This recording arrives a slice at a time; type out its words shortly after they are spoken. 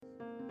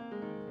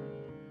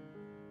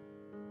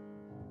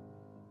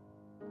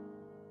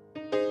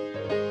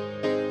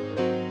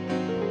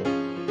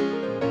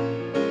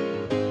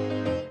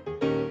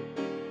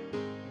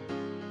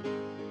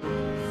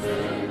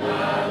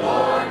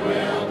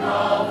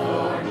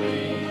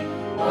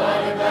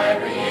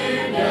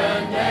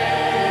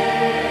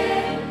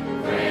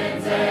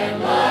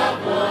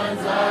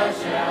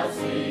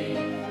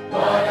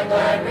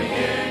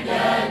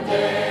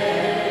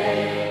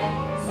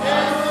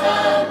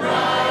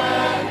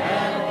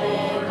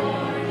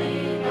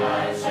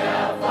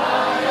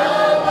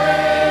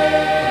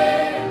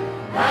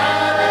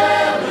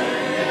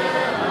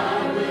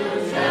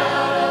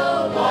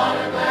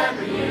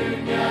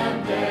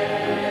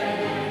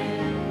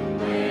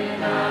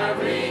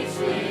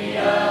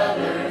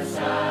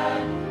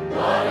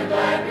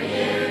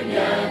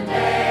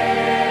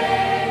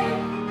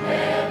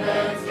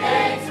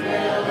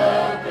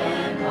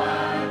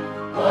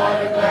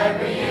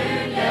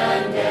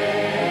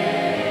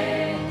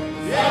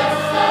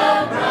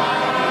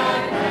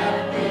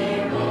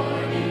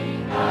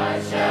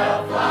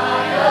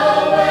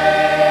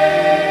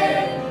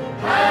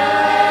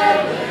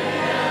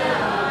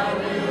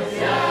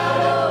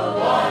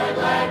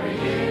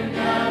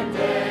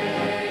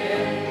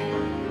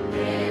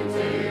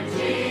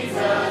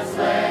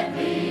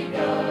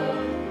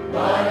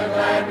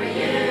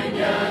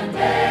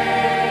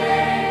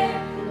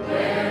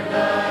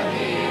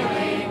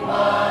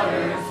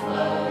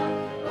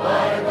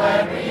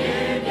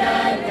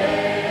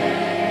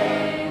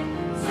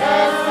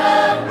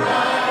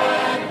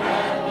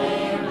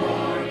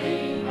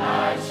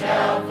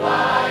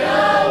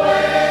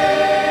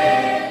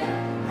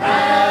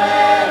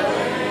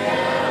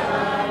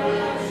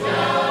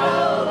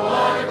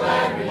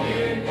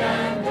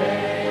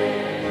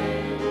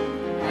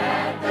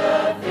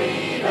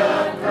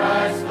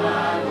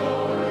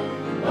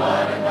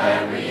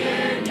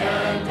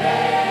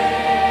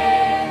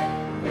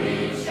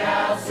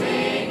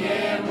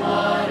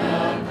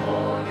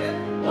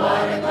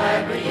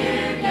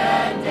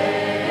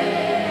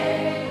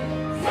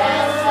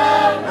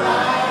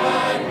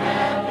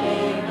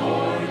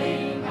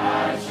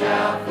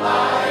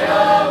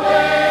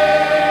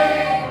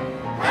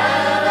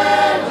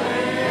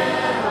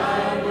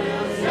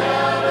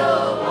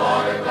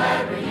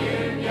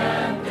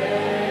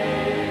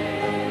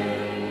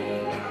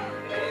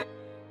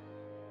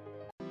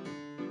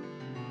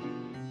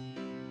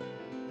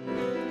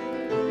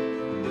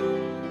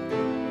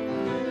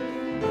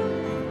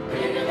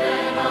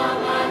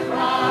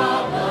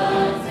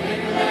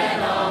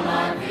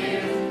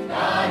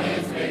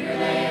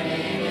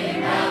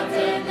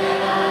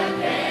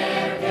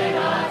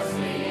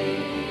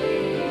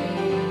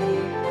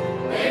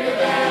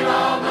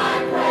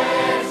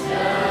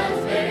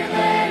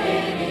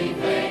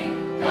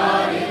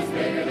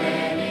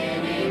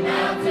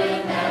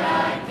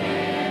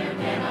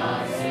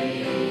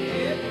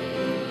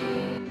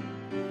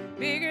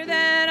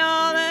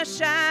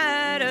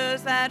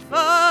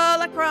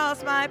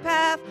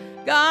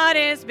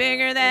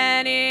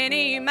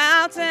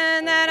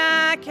mountain that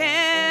I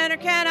can or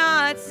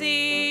cannot see.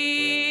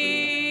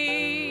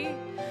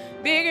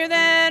 Bigger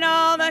than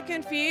all the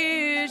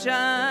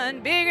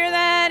confusion, bigger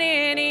than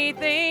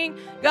anything.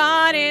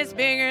 God is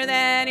bigger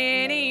than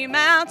any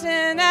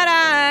mountain that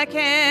I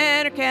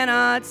can or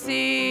cannot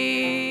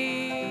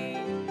see.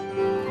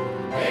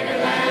 Bigger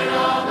than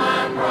all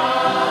my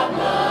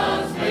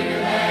problems, bigger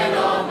than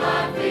all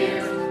my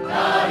fears.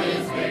 God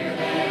is bigger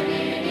than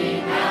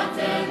any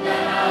mountain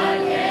that I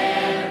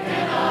can or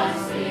cannot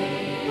see.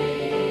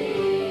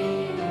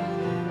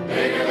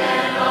 Bigger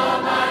than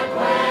all my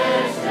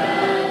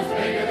questions,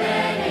 bigger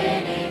than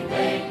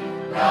anything.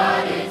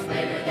 God is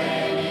bigger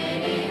than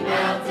any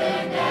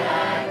mountain that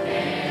I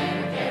can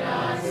or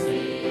cannot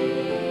see.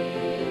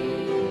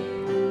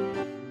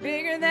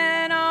 Bigger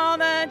than all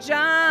the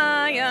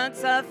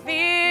giants of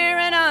fear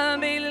and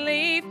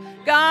unbelief.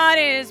 God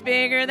is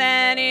bigger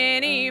than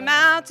any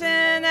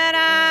mountain that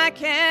I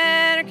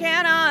can or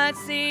cannot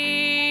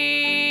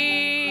see.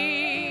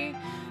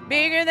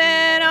 Bigger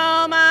than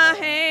all my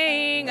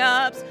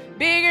hang-ups,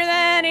 bigger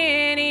than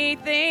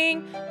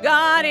anything.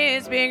 God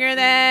is bigger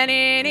than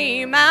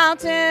any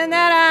mountain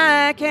that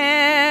I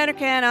can or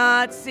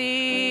cannot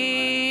see.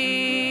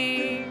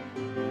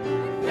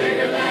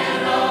 Bigger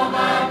than all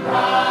my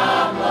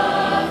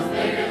problems,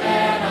 bigger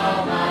than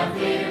all my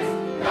fears.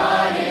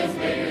 God is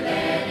bigger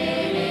than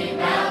any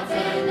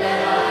mountain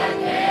that I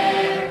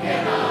can or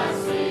cannot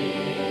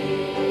see.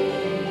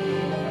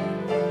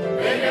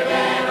 Bigger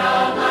than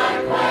all my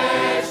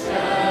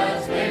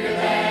questions, bigger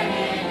than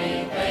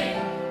anything.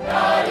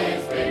 God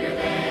is bigger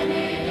than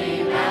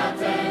any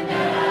mountain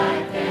that I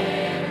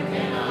can or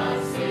cannot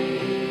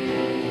see.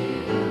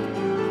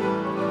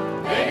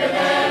 Bigger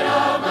than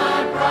all my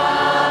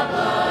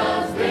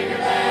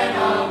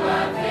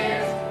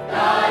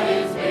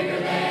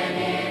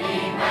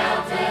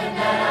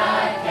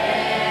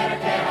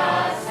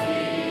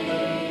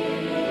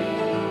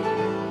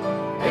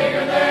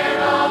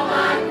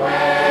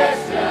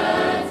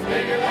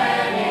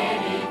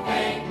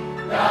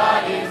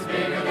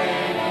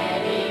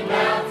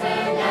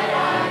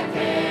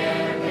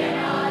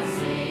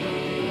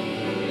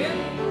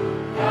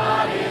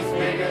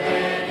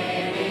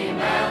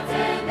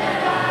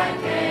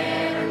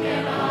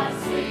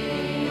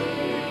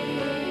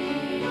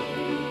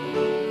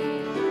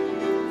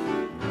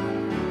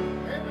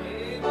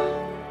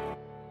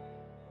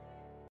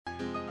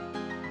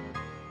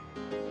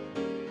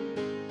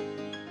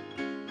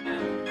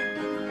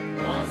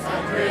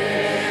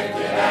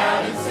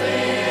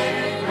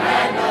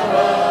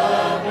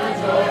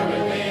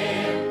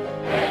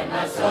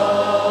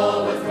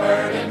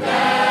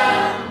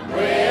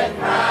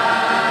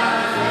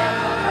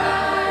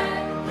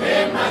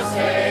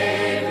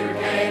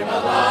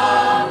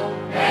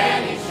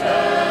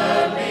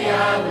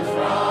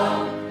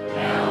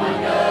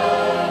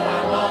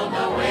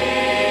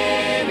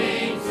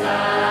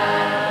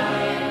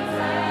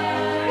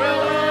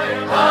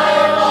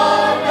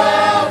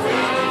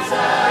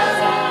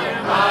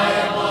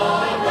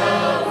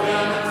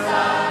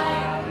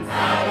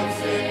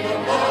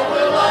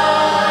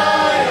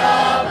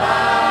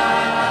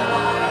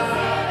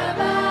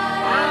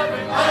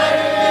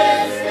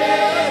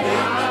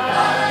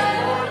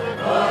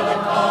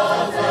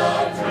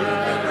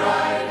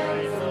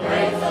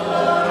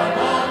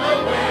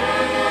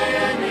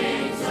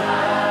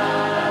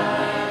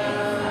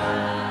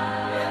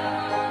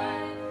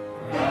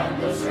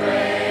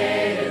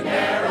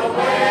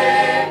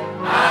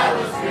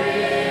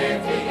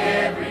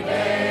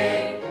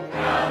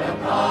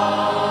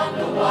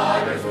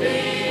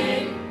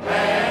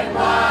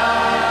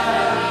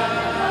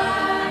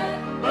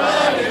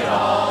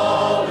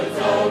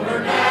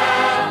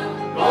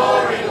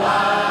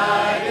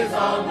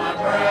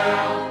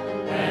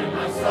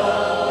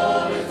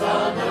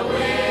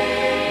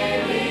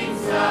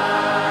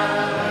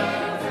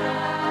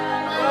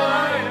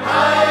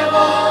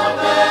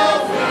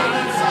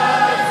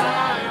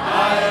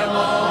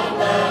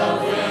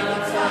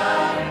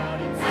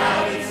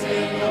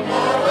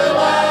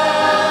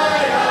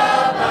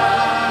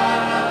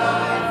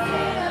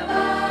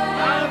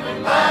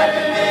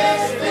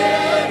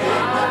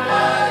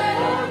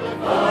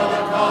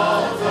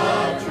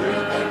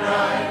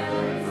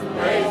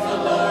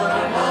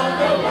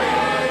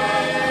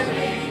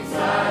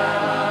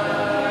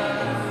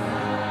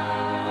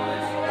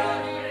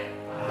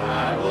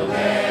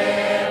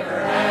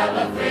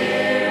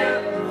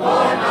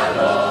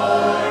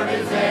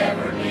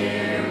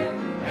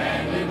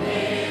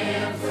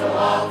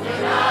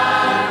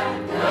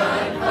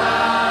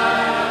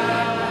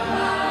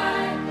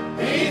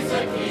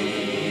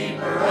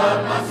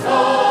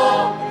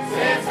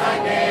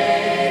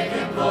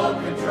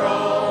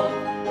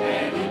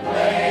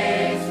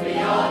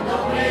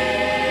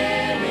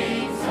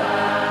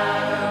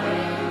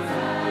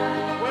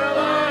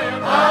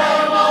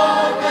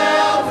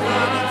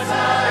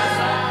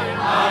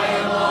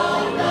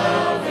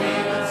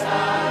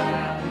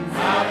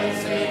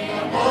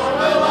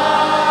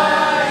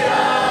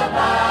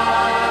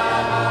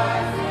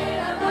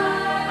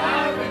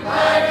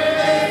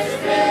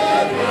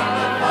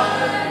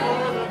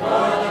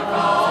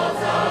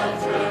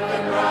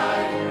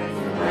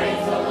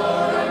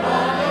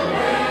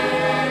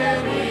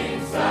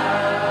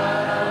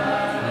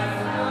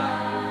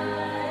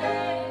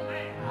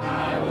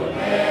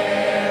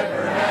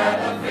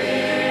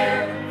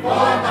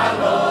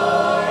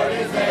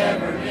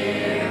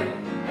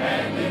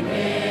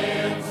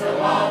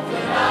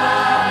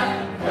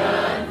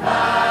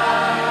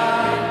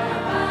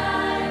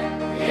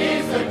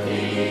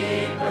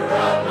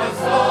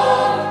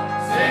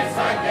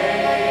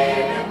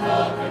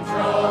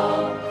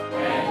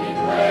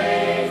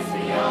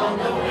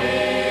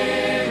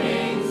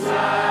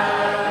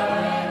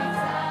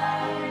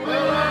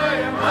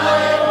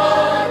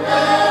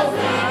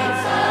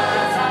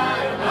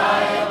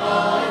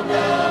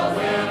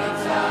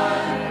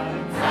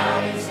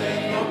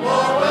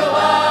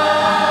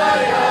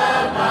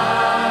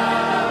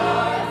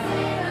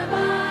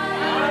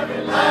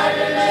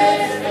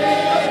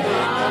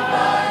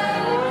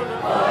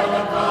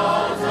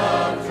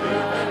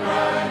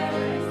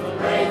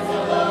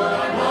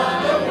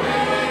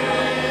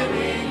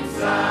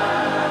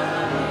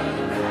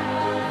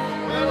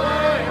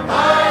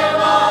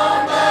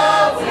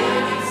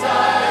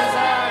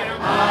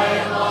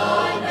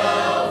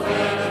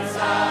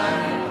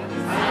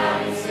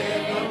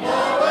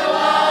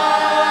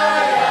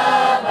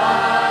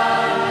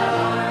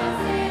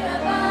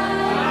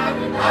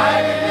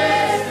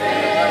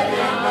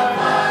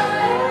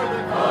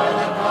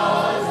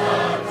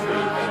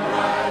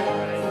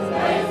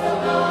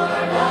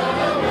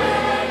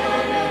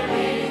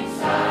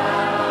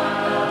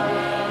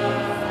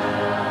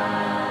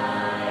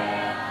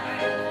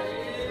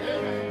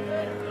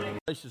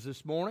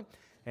this morning.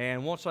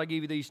 And once I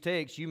give you these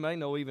texts, you may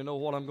even know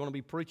what I'm going to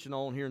be preaching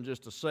on here in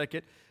just a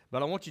second.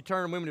 But I want you to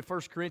turn with me to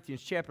 1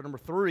 Corinthians chapter number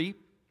 3.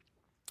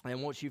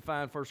 And once you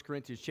find 1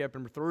 Corinthians chapter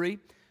number 3,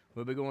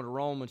 we'll be going to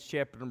Romans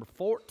chapter number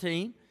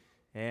 14.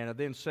 And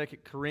then 2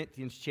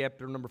 Corinthians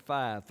chapter number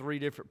 5. 3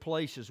 different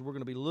places we're going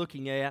to be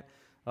looking at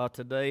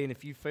today. And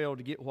if you fail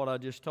to get what I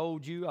just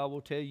told you, I will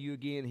tell you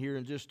again here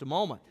in just a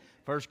moment.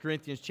 1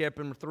 Corinthians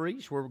chapter number 3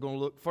 is where we're going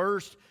to look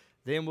first.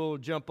 Then we'll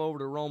jump over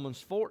to Romans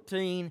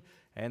 14.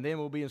 And then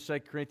we'll be in 2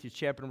 Corinthians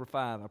chapter number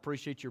 5. I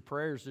appreciate your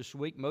prayers this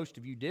week. Most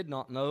of you did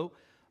not know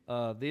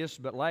this,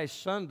 but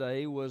last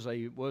Sunday was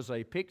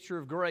a picture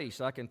of grace.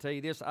 I can tell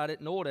you this, I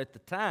didn't know it at the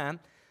time,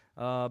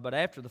 but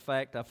after the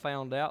fact I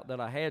found out that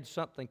I had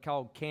something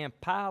called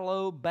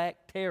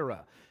Campylobacter.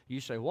 You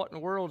say, what in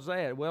the world is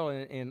that? Well,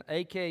 in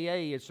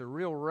AKA, it's a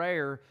real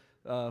rare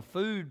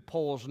food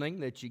poisoning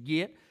that you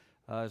get.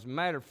 As a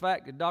matter of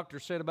fact, the doctor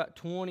said about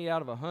 20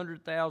 out of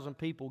 100,000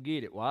 people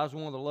get it. Well, I was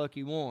one of the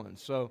lucky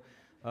ones. So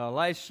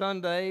last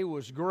Sunday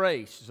was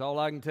grace, is all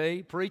I can tell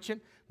you, preaching.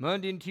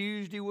 Monday and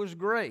Tuesday was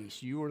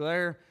grace. You were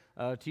there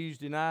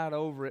Tuesday night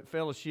over at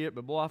Fellowship,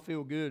 but boy, I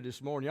feel good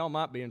this morning. Y'all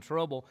might be in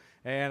trouble,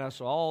 and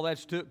so all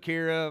that's took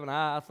care of, and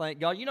I thank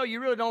God. You know,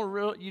 you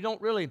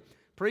don't really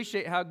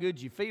appreciate how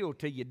good you feel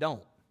till you don't.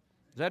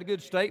 Is that a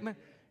good statement?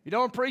 You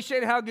don't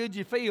appreciate how good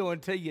you feel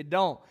until you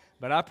don't.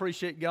 But I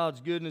appreciate God's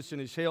goodness and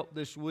His help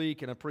this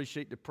week, and I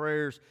appreciate the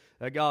prayers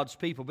of God's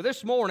people. But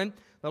this morning,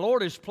 the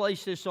Lord has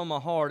placed this on my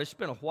heart. It's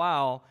been a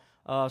while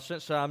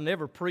since I've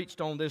never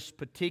preached on this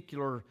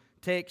particular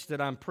text that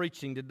I'm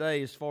preaching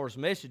today as far as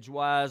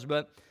message-wise,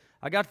 but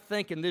I got to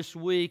thinking this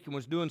week and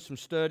was doing some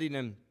studying,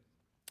 and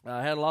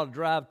I had a lot of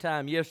drive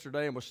time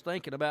yesterday and was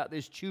thinking about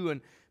this,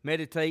 chewing,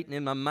 meditating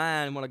in my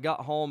mind. And when I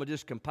got home, I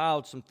just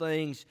compiled some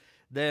things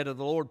that the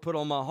Lord put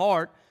on my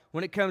heart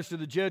when it comes to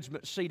the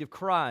judgment seat of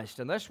Christ.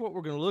 And that's what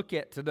we're going to look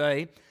at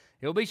today.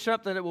 It'll be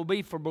something that will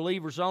be for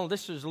believers only.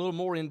 This is a little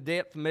more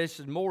in-depth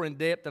message, more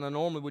in-depth than I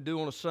normally would do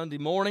on a Sunday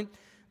morning.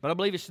 But I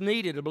believe it's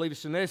needed. I believe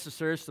it's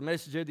necessary. It's the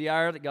message of the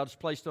hour that God's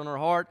placed on our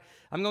heart.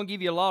 I'm going to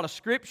give you a lot of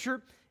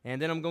Scripture, and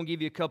then I'm going to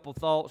give you a couple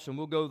thoughts, and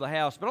we'll go to the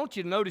house. But I want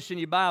you to notice in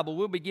your Bible,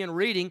 we'll begin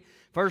reading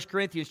 1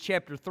 Corinthians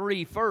chapter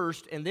 3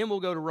 first, and then we'll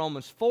go to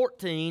Romans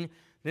 14,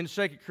 then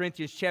 2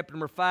 Corinthians chapter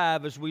number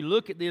 5. As we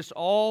look at this,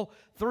 all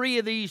 3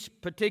 of these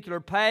particular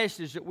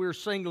passages that we're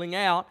singling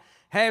out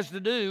has to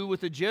do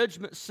with the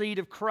judgment seat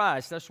of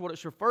Christ. That's what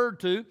it's referred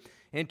to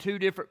in 2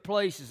 different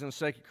places, in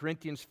 2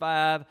 Corinthians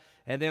 5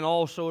 and then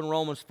also in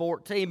Romans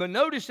 14. But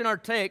notice in our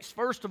text,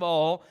 first of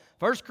all,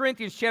 1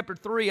 Corinthians chapter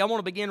 3, I want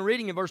to begin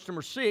reading in verse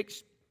number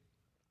 6.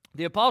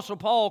 The Apostle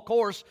Paul, of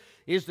course,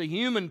 is the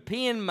human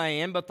pen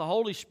man, but the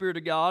Holy Spirit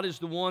of God is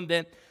the one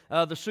that,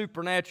 the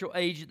supernatural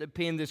agent that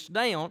penned this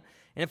down.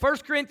 And in 1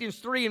 Corinthians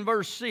 3 and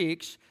verse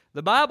 6,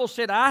 the Bible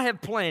said, I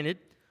have planted,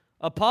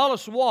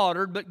 Apollos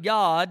watered, but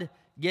God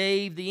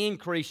gave the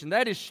increase. And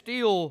that is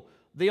still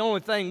the only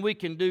thing we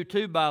can do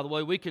too, by the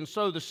way. We can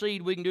sow the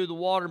seed, we can do the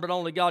water, but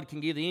only God can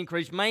give the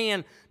increase.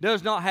 Man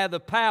does not have the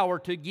power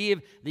to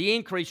give the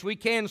increase. We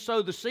can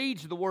sow the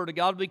seeds of the Word of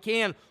God. We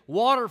can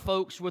water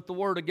folks with the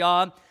Word of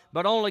God,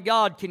 but only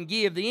God can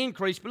give the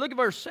increase. But look at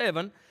verse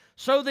 7.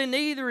 So then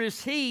neither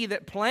is he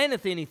that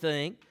planteth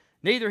anything,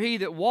 neither he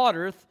that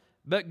watereth,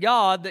 but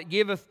God that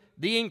giveth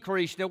the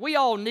increase. Now, we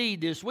all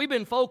need this. We've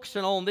been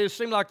focusing on this,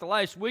 seemed like the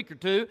last week or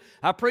two.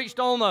 I preached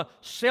on the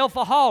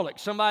selfaholic,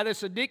 somebody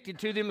that's addicted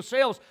to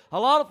themselves. A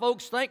lot of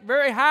folks think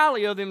very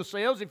highly of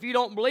themselves. If you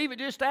don't believe it,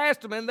 just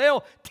ask them, and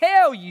they'll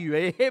tell you.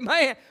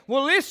 Amen.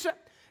 Well, listen.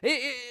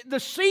 The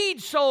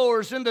seed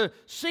sowers and the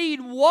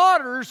seed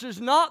waters is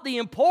not the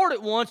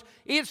important ones.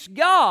 It's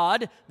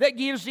God that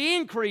gives the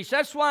increase.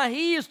 That's why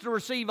He is to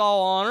receive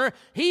all honor.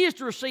 He is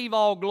to receive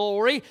all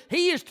glory.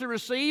 He is to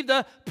receive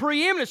the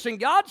preeminence. And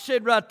God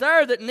said right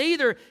there that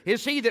neither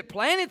is he that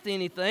planteth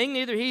anything,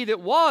 neither he that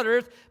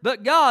watereth,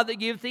 but God that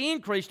giveth the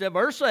increase. Now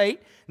verse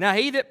 8, now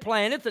he that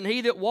planteth and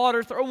he that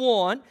watereth are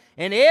one,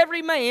 and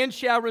every man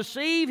shall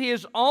receive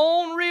his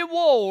own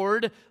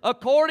reward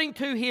according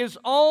to his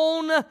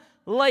own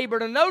labor.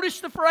 Now notice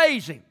the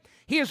phrasing.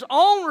 His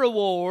own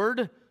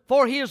reward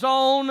for his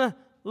own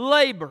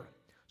labor.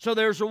 So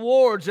there's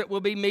rewards that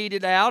will be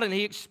meted out, and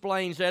he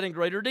explains that in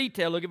greater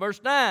detail. Look at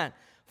verse 9.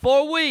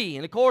 For we,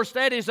 and of course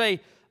that is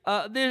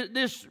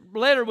this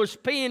letter was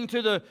penned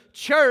to the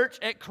church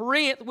at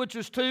Corinth, which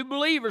was to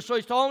believers. So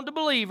he's talking to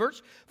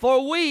believers.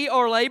 For we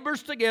are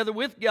laborers together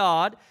with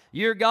God.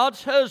 You're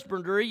God's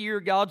husbandry. You're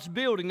God's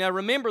building. Now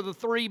remember the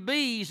 3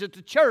 B's that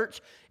the church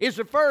is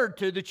referred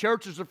to. The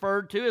church is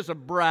referred to as a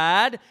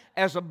bride,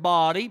 as a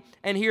body,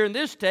 and here in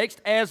this text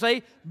as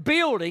a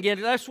building.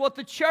 And that's what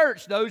the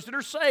church, those that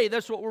are saved,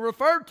 that's what we're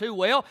referred to.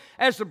 Well,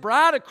 as the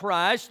bride of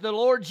Christ, the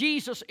Lord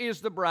Jesus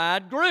is the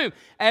bridegroom.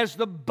 As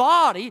the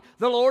body,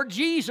 the Lord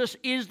Jesus Jesus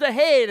is the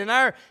head, and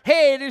our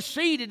head is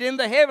seated in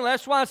the heaven.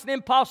 That's why it's an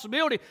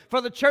impossibility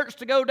for the church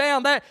to go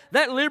down.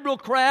 That liberal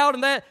crowd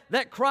and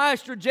that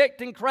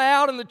Christ-rejecting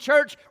crowd and the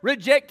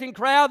church-rejecting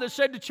crowd that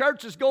said the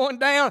church is going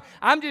down,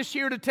 I'm just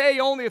here to tell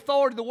you on the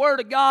authority of the Word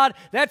of God,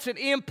 that's an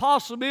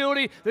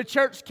impossibility. The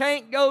church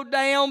can't go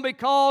down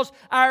because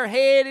our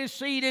head is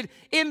seated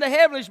in the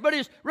heavens. But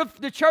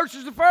the church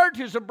is referred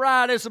to as a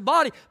bride, as a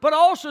body, but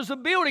also as a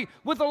building,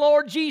 with the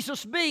Lord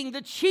Jesus being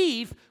the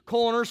chief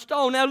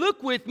cornerstone. Now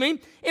look with me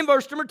in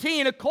verse number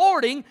 10.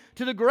 According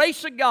to the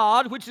grace of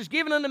God, which is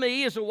given unto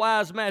me as a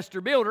wise master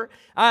builder,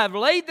 I have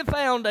laid the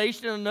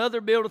foundation, and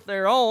another buildeth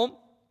thereon.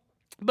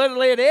 But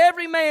let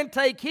every man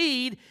take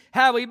heed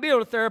how he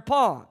buildeth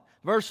thereupon.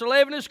 Verse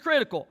 11 is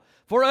critical.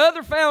 For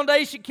other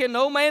foundation can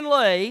no man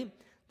lay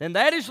than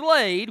that is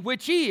laid,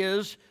 which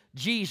is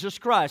Jesus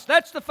Christ.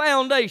 That's the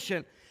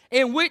foundation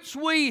in which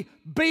we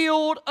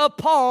build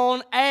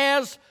upon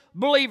as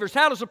believers.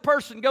 How does a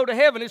person go to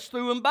heaven? It's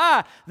through and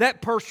by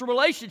that personal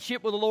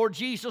relationship with the Lord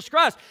Jesus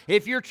Christ.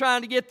 If you're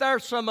trying to get there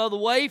some other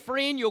way,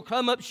 friend, you'll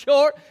come up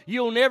short.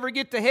 You'll never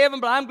get to heaven,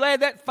 but I'm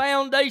glad that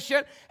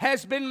foundation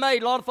has been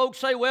made. A lot of folks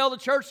say, well, the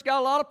church's got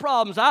a lot of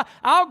problems.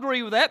 I'll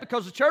agree with that,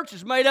 because the church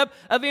is made up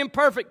of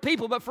imperfect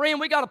people. But friend,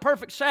 we got a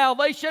perfect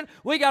salvation.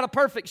 We got a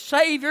perfect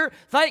Savior.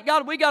 Thank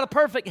God we got a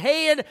perfect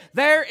head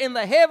there in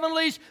the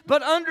heavenlies.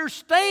 But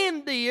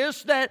understand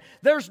this, that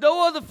there's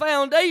no other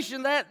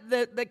foundation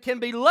that can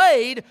be laid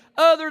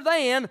other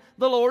than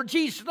the Lord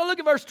Jesus. Now look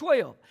at verse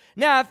 12.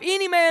 Now if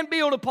any man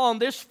build upon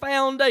this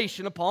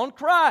foundation, upon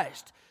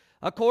Christ,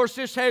 of course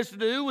this has to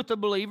do with the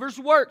believer's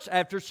works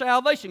after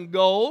salvation: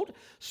 gold,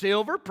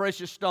 silver,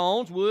 precious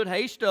stones, wood,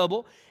 hay,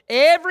 stubble.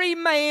 Every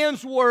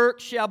man's work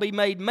shall be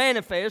made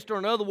manifest, or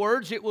in other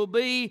words, it will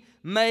be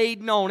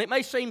made known. It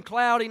may seem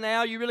cloudy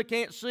now, you really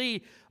can't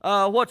see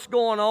what's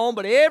going on,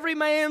 but every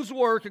man's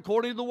work,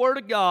 according to the Word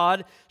of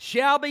God,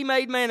 shall be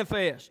made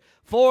manifest.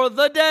 For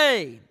the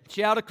day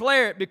shall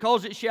declare it,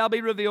 because it shall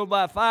be revealed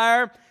by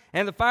fire,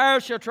 and the fire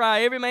shall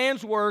try every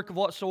man's work of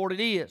what sort it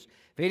is.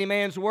 If any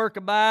man's work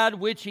abide,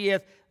 which he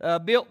hath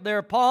built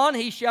thereupon,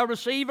 he shall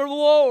receive a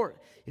reward.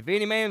 If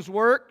any man's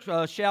work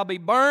shall be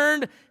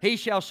burned, he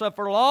shall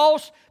suffer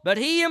loss, but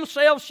he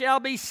himself shall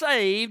be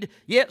saved,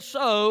 yet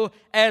so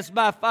as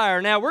by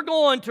fire. Now we're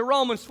going to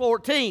Romans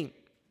 14,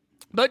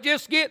 but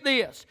just get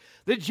this.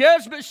 The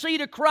judgment seat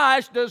of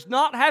Christ does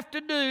not have to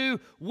do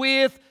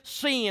with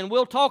sin.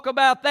 We'll talk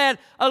about that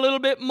a little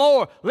bit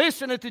more.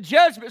 Listen, at the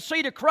judgment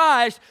seat of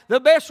Christ, the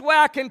best way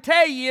I can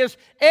tell you is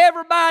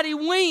everybody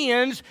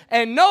wins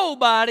and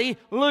nobody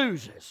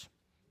loses.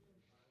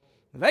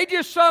 They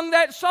just sung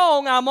that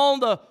song, I'm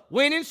on the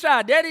winning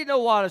side. Daddy didn't know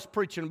what I was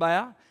preaching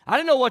about. I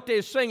didn't know what they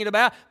were singing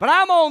about, but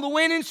I'm on the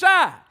winning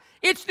side.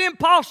 It's the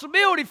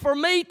impossibility for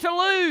me to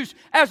lose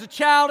as a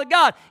child of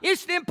God.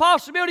 It's the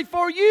impossibility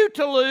for you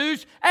to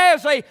lose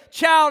as a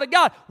child of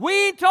God.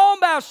 We ain't talking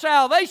about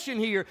salvation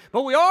here,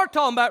 but we are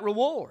talking about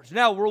rewards.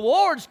 Now,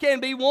 rewards can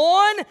be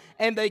won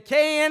and they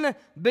can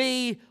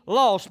be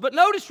lost. But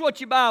notice what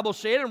your Bible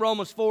said in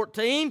Romans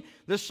 14.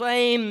 The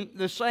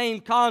same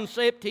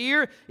concept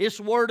here. It's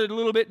worded a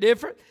little bit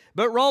different.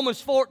 But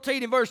Romans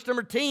 14 and verse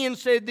number 10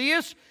 said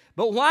this: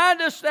 But why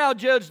dost thou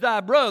judge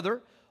thy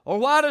brother? Or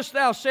why dost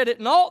thou set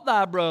it naught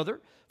thy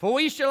brother? For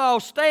we shall all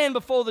stand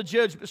before the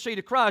judgment seat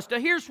of Christ. Now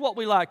here's what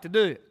we like to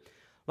do.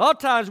 A lot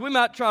of times we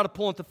might try to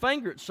point the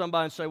finger at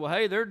somebody and say, well,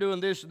 hey, they're doing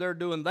this and they're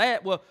doing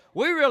that. Well,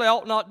 we really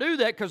ought not do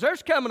that, because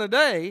there's coming a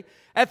day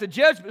at the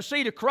judgment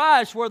seat of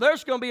Christ where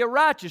there's going to be a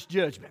righteous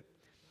judgment.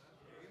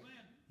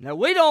 Now,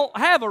 we don't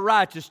have a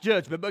righteous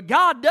judgment, but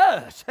God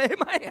does.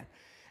 Amen.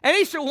 And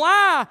he said,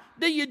 why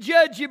do you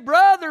judge your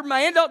brother,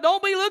 man?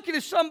 Don't be looking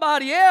at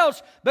somebody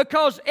else,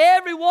 because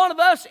every one of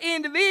us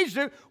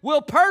individually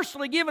will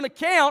personally give an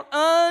account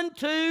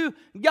unto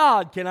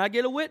God. Can I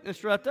get a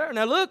witness right there?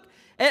 Now look,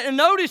 and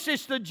notice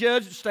it's the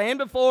judge stand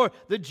before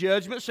the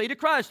judgment seat of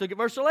Christ. Look at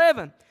verse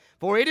 11.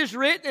 For it is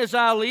written, as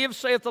I live,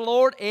 saith the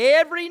Lord,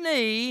 every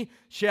knee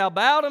shall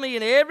bow to me,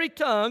 and every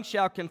tongue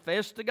shall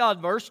confess to God.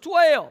 Verse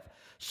 12.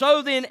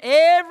 So then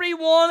every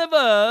one of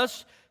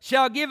us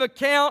shall give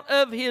account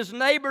of his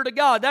neighbor to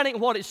God. That ain't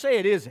what it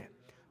said, is it?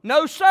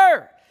 No,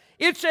 sir.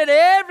 It said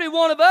every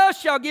one of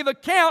us shall give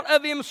account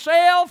of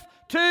himself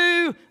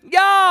to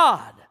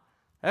God.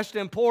 That's the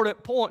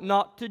important point,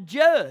 not to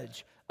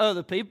judge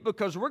other people,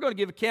 because we're going to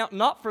give account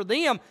not for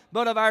them,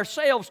 but of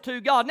ourselves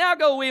to God. Now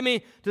go with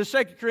me to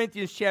 2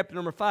 Corinthians chapter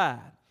number 5.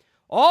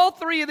 All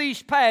three of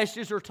these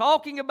passages are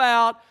talking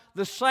about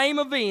the same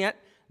event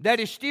that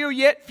is still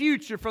yet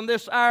future from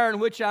this hour in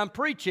which I'm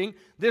preaching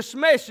this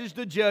message,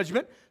 the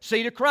judgment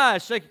seat of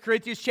Christ. 2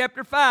 Corinthians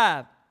chapter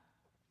 5.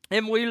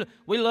 And we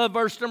love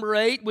verse number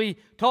 8. We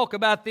talk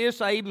about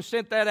this. I even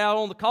sent that out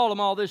on the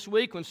column all this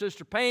week when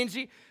Sister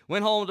Pansy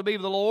went home to be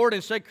with the Lord.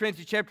 In 2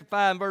 Corinthians chapter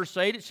 5 and verse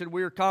 8, it said,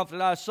 we are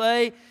confident, I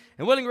say,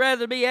 and willing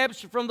rather to be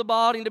absent from the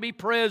body and to be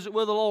present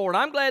with the Lord.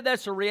 I'm glad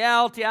that's a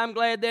reality. I'm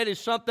glad that is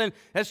something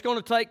that's going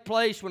to take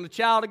place when the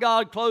child of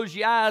God closes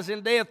your eyes in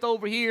death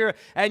over here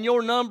and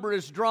your number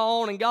is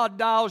drawn and God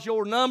dials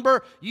your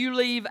number. You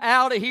leave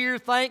out of here.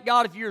 Thank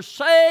God if you're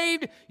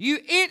saved, you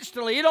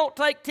instantly, it don't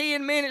take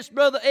 10 minutes,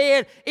 Brother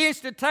Ed,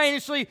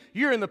 instantaneously,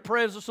 you're in the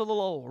presence of the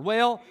Lord.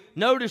 Well,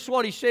 notice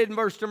what he said in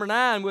verse number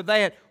 9 with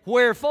that.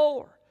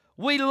 Wherefore,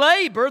 we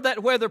labor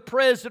that whether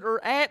present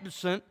or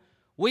absent,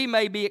 we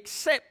may be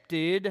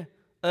accepted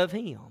of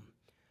Him.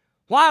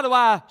 Why do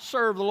I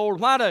serve the Lord?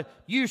 Why do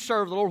you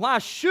serve the Lord? Why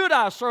should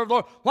I serve the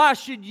Lord? Why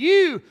should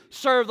you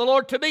serve the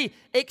Lord? To be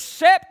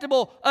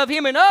acceptable of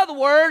Him. In other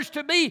words,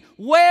 to be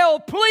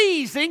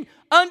well-pleasing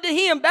unto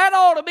Him. That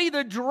ought to be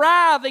the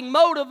driving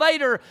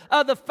motivator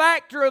of the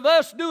factor of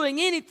us doing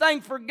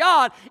anything for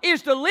God,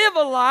 is to live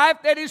a life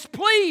that is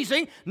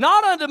pleasing,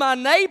 not unto my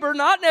neighbor,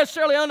 not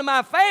necessarily unto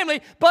my family,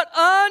 but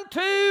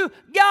unto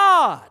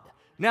God.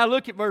 Now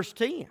look at verse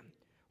 10.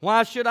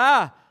 Why should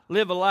I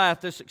live a life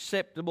that's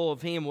acceptable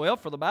of Him? Well,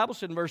 for the Bible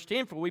said in verse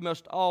 10, for we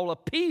must all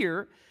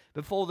appear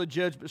before the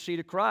judgment seat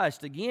of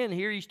Christ. Again,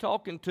 here he's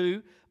talking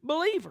to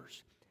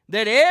believers,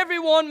 that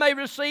everyone may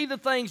receive the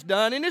things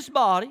done in his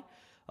body,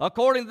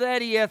 according to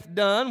that he hath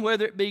done,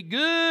 whether it be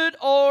good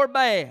or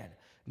bad.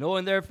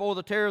 Knowing therefore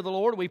the terror of the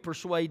Lord, we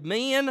persuade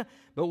men,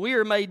 but we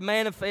are made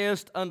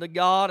manifest unto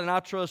God, and I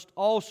trust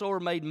also are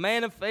made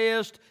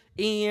manifest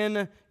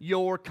in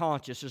your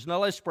consciences. Now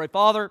let's pray.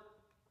 Father,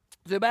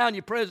 to bow in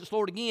your presence,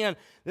 Lord, again,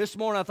 this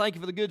morning I thank you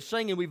for the good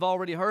singing we've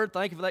already heard.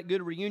 Thank you for that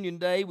good reunion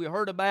day we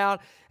heard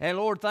about. And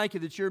Lord, thank you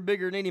that you're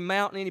bigger than any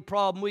mountain, any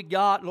problem we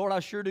got. Lord,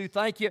 I sure do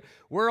thank you.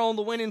 We're on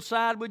the winning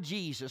side with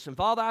Jesus. And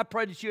Father, I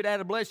pray that you'd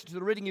add a blessing to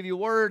the reading of your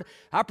word.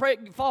 I pray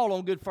it fall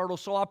on good fertile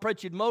soil. I pray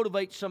that you'd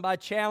motivate somebody,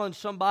 challenge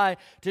somebody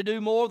to do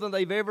more than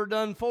they've ever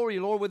done for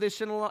you. Lord, with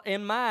this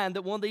in mind,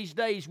 that one of these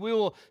days we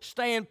will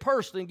stand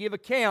personally and give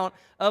account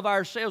of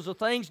ourselves, the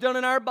things done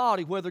in our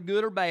body, whether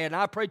good or bad. And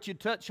I pray that you'd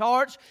touch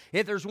hearts.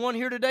 If there's one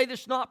here today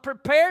that's not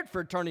prepared for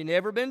eternity,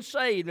 never been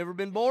saved, never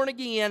been born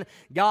again,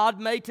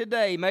 God, may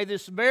today, may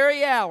this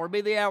very hour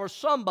be the hour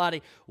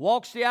somebody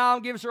walks the aisle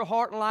and gives their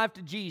heart and life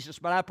to Jesus.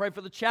 But I pray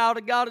for the child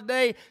of God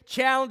today,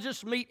 challenge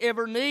us, meet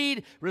every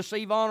need,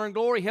 receive honor and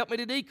glory. Help me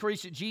to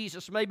decrease that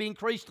Jesus may be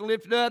increased and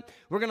lifted up.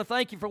 We're going to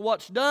thank you for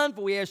what's done,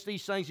 for we ask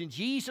these things in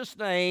Jesus'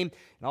 name,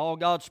 and all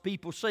God's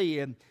people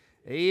said,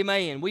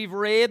 amen. We've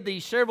read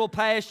these several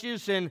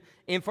passages in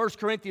 1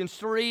 Corinthians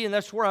 3, and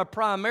that's where I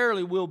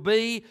primarily will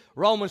be.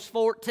 Romans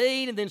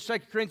 14, and then 2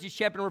 Corinthians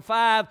chapter number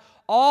 5,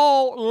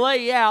 all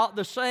lay out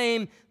the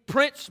same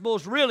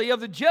principles, really,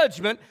 of the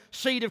judgment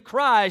seat of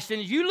Christ.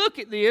 And as you look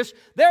at this,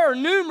 there are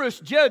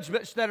numerous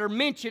judgments that are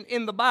mentioned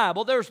in the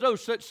Bible. There's no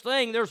such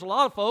thing. There's a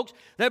lot of folks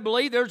that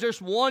believe there's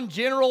just one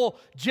general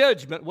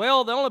judgment.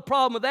 Well, the only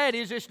problem with that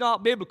is it's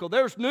not biblical.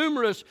 There's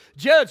numerous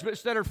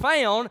judgments that are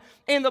found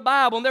in the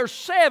Bible, and there's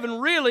 7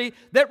 really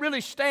that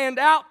really stand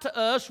out to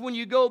us when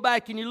you go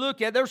back and you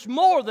look at it. There's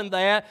more than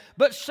that,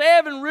 but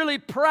 7 really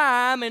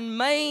prime and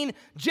main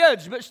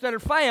judgments that are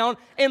found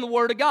in the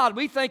Word of God.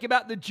 We think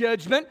about the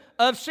judgment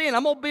of sin.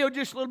 I'm going to build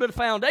just a little bit of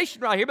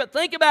foundation right here, but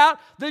think about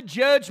the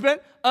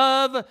judgment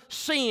of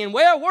sin.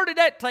 Well, where did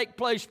that take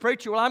place,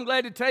 preacher? Well, I'm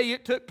glad to tell you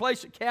it took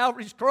place at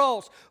Calvary's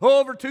cross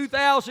over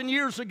 2,000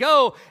 years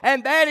ago,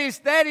 and that is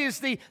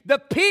the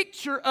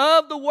picture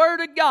of the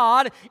Word of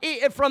God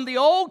from the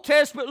Old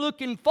Testament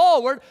looking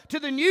forward to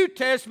the New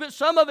Testament,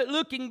 some of it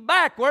looking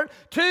backward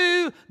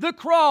to the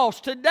cross.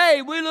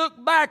 Today, we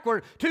look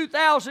backward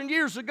 2,000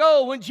 years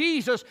ago when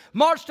Jesus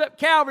marched up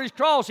Calvary's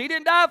cross. He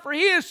didn't die for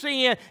his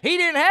sin. He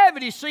didn't have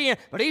any sin,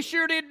 but he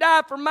sure did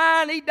die for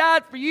mine. He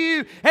died for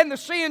you and the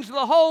sins of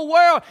the whole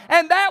world.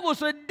 And that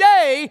was a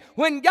day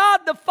when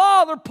God the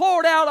Father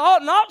poured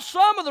out not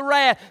some of the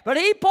wrath, but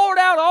He poured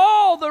out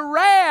all the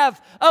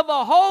wrath of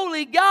a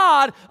holy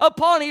God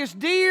upon His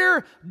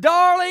dear,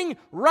 darling,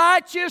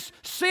 righteous,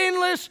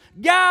 sinless,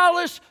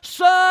 guileless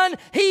Son.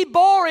 He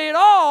bore it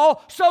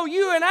all so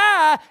you and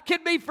I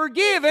could be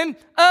forgiven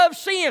of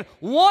sin.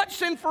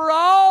 Once and for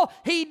all,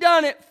 He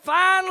done it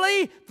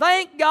finally.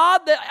 Thank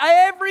God that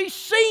every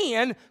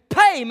sin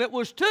payment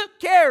was took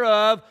care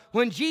of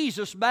when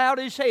Jesus bowed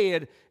His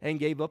head and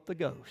gave up the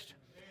ghost.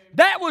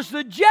 That was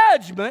the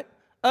judgment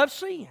of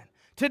sin.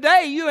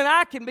 Today, you and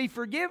I can be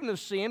forgiven of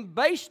sin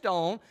based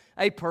on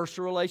a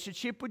personal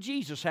relationship with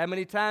Jesus. How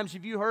many times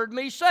have you heard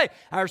me say,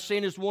 our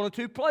sin is one of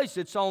two places.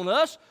 It's on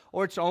us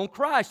or it's on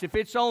Christ. If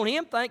it's on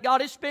Him, thank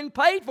God it's been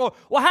paid for.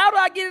 Well, how do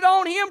I get it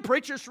on Him,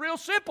 preacher? It's real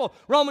simple.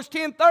 Romans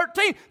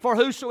 10:13, for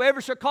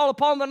whosoever shall call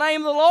upon the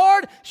name of the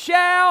Lord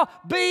shall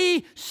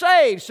be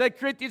saved. 2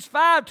 Corinthians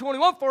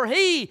 5:21, for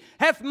He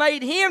hath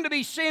made Him to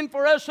be sin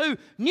for us who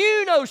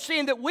knew no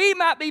sin, that we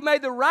might be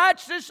made the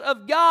righteousness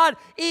of God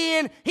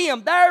in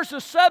Him. There's the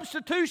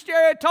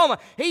substitutionary atonement.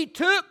 He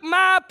took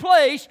my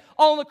place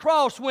on the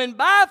cross. When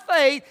by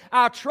faith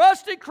I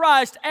trusted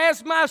Christ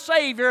as my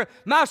Savior,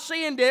 my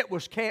sin debt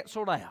was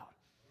canceled out.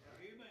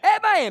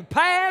 Amen.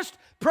 Past,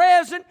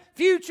 present,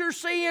 future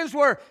sins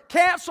were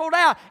canceled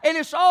out. And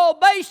it's all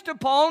based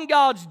upon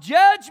God's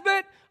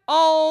judgment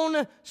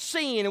on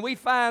sin. And we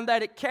find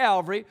that at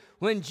Calvary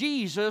when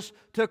Jesus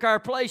took our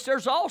place.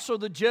 There's also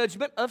the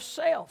judgment of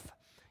self.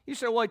 You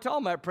say, well,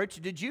 talking about,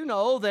 preacher, did you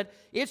know that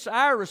it's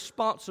our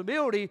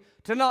responsibility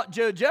to not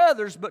judge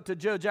others, but to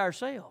judge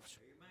ourselves?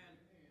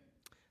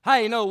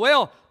 Hey,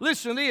 well,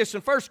 listen to this.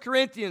 In 1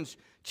 Corinthians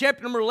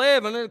chapter number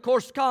 11, and of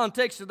course the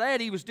context of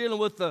that, he was dealing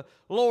with the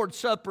Lord's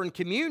Supper and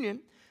communion.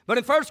 But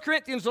in 1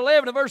 Corinthians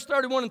 11, and verse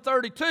 31 and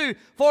 32,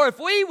 for if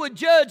we would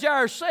judge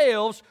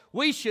ourselves,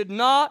 we should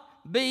not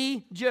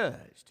be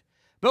judged.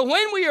 But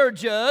when we are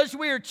judged,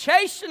 we are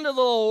chastened of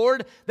the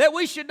Lord, that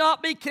we should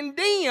not be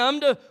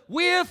condemned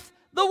with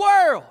the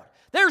world.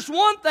 There's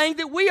one thing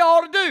that we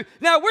ought to do.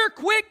 Now, we're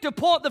quick to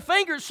point the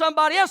finger at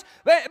somebody else,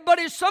 but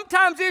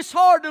sometimes it's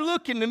hard to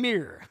look in the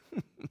mirror.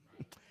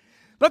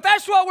 But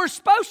that's what we're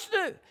supposed to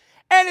do.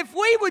 And if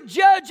we would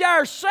judge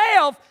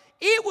ourselves,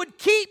 it would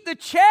keep the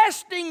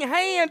chastening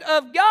hand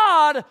of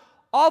God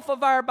off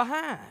of our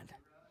behind.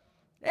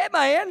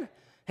 Amen.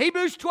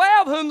 Hebrews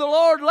 12, whom the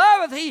Lord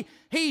loveth,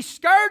 he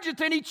scourgeth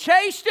and he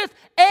chasteth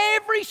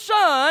every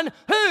son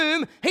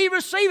whom he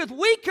receiveth.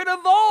 We could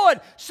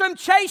avoid some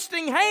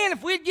chastening hand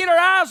if we'd get our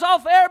eyes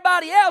off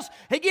everybody else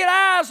and get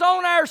eyes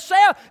on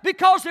ourselves.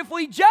 Because if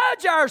we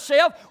judge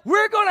ourselves,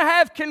 we're going to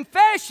have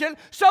confession,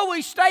 so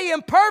we stay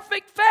in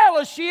perfect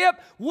fellowship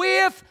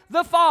with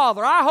the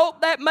Father. I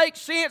hope that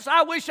makes sense.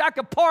 I wish I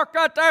could park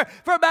right there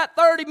for about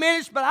 30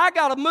 minutes, but I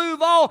got to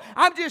move on.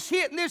 I'm just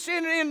hitting this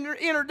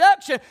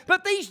introduction.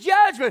 But these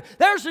judgments,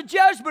 there's a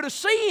judgment of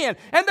sin,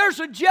 and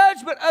there's a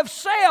judgment of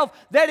self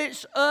that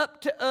it's up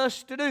to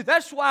us to do.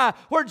 That's why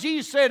where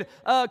Jesus said,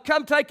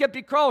 come take up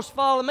your cross,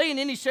 follow me. And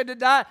then he said,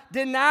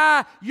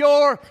 deny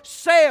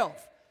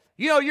yourself.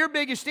 Your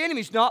biggest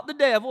enemy is not the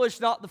devil, it's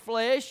not the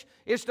flesh,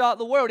 it's not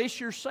the world, it's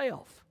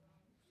yourself.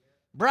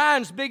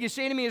 Brian's biggest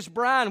enemy is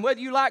Brian.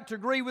 Whether you like to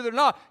agree with it or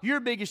not,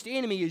 your biggest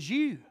enemy is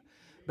you.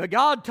 But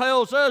God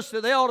tells us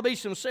that there ought to be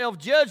some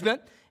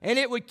self-judgment, and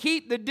it would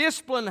keep the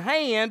disciplined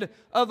hand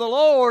of the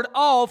Lord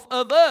off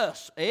of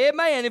us.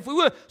 Amen. If we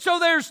would. So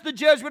there's the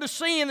judgment of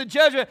sin, the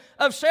judgment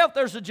of self.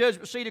 There's the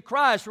judgment seat of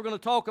Christ we're going to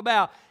talk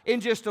about in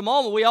just a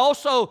moment. We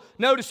also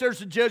notice there's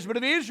the judgment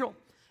of Israel.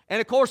 And,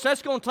 of course,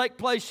 that's going to take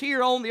place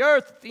here on the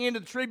earth at the end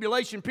of the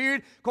tribulation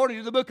period. According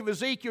to the book of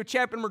Ezekiel,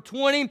 chapter number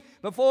 20,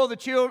 before the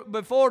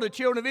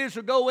children of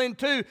Israel go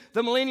into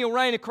the millennial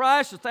reign of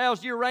Christ, the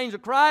 1,000-year reign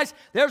of Christ,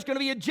 there's going to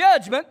be a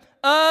judgment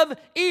of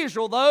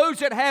Israel, those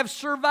that have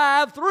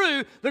survived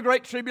through the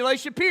great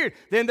tribulation period.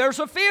 Then there's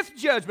a fifth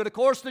judgment, of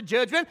course, the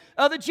judgment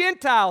of the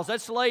Gentiles.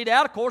 That's laid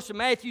out, of course, in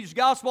Matthew's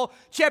Gospel,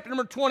 chapter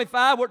number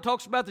 25, where it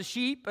talks about the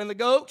sheep and the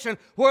goats and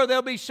where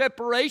there'll be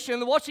separation.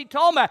 And what's he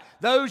talking about?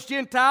 Those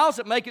Gentiles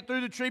that make it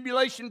through the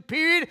tribulation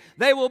period,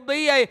 there will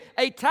be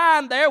a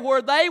time there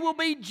where they will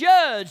be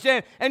judged,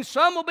 and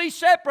some will be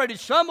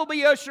separated. Some will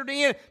be ushered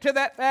in to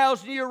that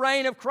 1,000-year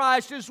reign of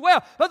Christ as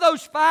well. But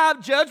those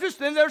five judgments,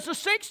 then there's a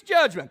sixth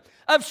judgment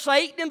of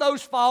Satan and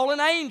those fallen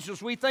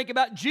angels. We think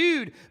about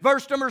Jude,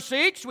 verse number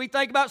 6. We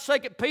think about 2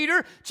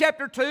 Peter,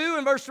 chapter 2,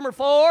 and verse number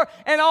 4.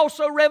 And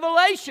also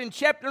Revelation,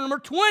 chapter number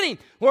 20,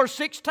 where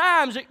 6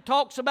 times it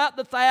talks about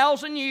the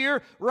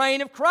 1,000-year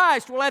reign of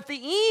Christ. Well, at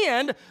the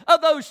end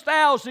of those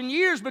 1,000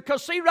 years,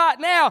 because see, right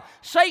now,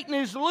 Satan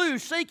is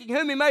loose, seeking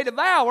whom he may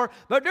devour.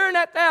 But during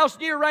that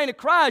 1,000-year reign of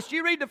Christ,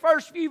 you read the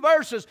first few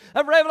verses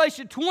of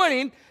Revelation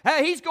 20,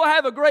 he's going to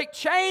have a great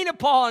chain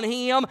upon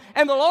him,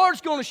 and the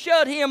Lord's going to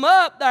shut him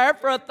up there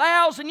for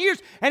 1,000 years,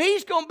 and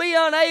he's going to be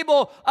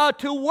unable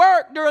to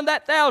work during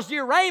that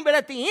 1,000-year reign. But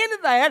at the end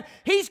of that,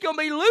 he's going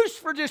to be loose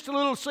for just a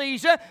little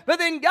season. But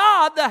then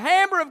God, the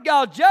hammer of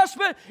God's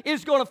judgment,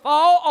 is going to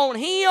fall on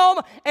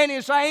him and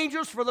his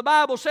angels. For the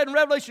Bible said in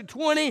Revelation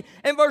 20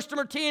 and verse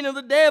number 10, of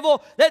the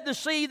devil that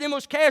deceived them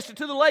was cast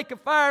into the lake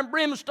of fire and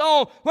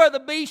brimstone, where the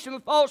beast and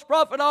the false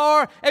prophet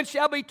are, and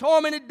shall be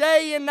tormented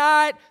day and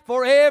night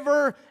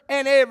forever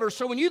and ever.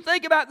 So when you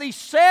think about these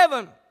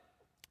seven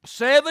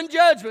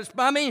judgments,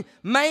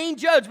 main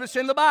judgments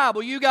in the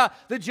Bible. You got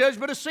the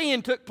judgment of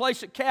sin took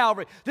place at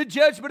Calvary. The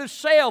judgment of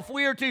self,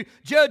 we are to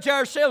judge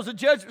ourselves. The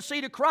judgment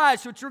seat of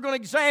Christ, which we're going to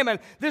examine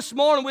this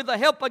morning with the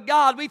help of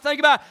God. We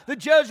think about the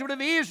judgment of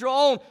Israel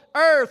on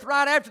earth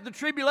right after the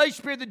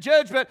tribulation period. The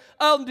judgment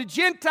of the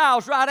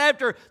Gentiles right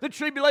after the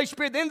tribulation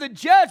period. Then the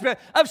judgment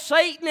of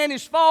Satan and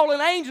his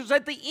fallen angels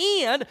at the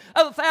end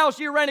of the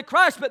 1,000-year reign of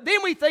Christ. But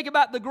then we think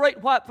about the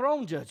great white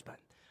throne judgment.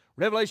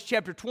 Revelation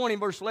chapter 20,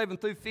 verse 11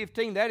 through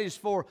 15, that is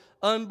for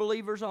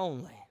unbelievers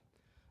only.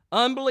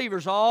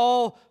 Unbelievers,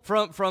 all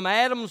from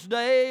Adam's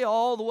day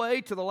all the way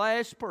to the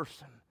last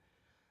person.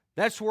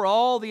 That's where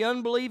all the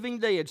unbelieving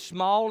dead,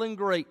 small and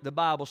great, the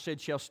Bible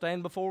said, shall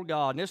stand before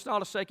God. And it's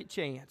not a second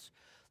chance.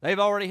 They've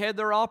already had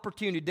their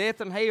opportunity. Death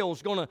and hell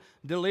is going to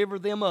deliver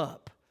them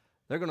up.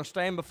 They're going to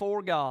stand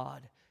before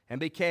God and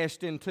be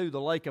cast into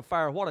the lake of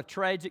fire. What a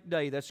tragic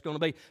day that's going to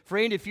be.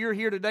 Friend, if you're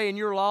here today and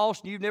you're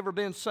lost and you've never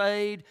been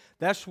saved,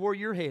 that's where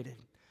you're headed.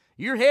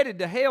 You're headed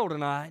to hell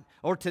tonight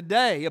or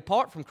today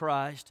apart from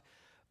Christ.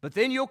 But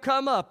then you'll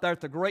come up there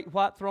at the great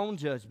white throne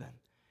judgment.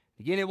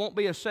 Again, it won't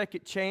be a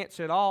second chance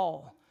at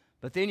all.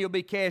 But then you'll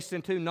be cast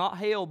into not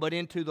hell, but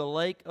into the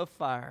lake of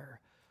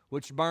fire,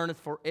 which burneth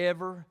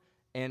forever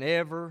and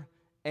ever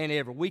and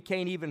ever. We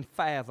can't even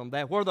fathom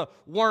that. Where the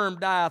worm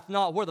dieth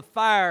not, where the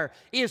fire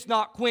is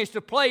not quenched,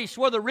 a place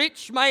where the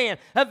rich man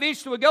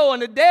eventually will go,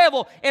 and the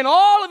devil and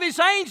all of his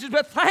angels.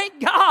 But thank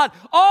God,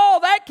 all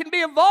that can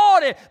be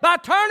avoided by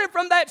turning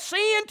from that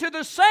sin to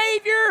the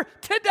Savior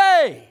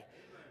today.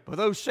 But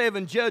those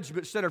 7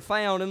 judgments that are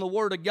found in the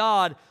Word of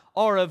God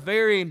are a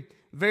very,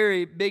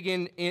 very big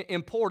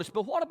importance.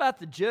 But what about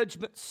the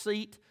judgment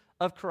seat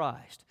of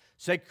Christ?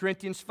 2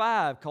 Corinthians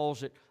 5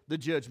 calls it the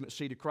judgment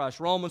seat of Christ.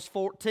 Romans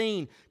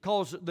 14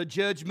 calls it the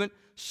judgment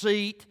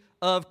seat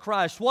of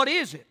Christ. What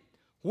is it?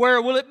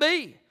 Where will it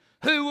be?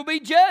 Who will be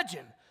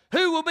judging?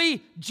 Who will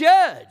be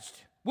judged?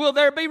 Will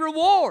there be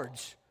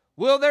rewards?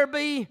 Will there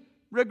be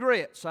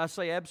regrets? I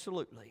say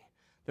absolutely.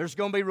 There's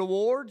going to be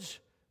rewards,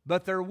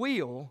 but there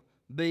will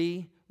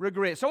be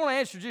regrets. I want to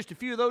answer just a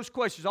few of those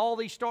questions. All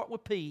these start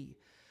with P.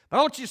 But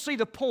I want you to see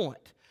the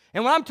point.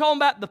 And when I'm talking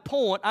about the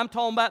point, I'm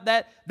talking about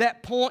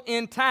that point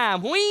in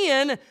time.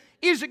 When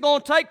is it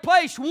going to take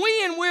place?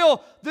 When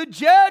will the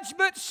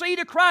judgment seat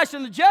of Christ?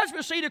 And the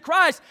judgment seat of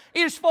Christ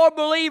is for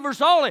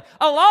believers only.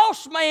 A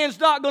lost man's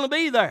not going to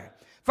be there.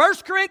 1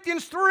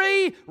 Corinthians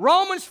 3,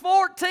 Romans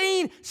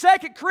 14, 2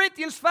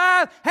 Corinthians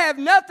 5 have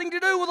nothing to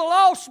do with a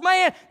lost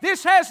man.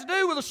 This has to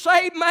do with a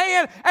saved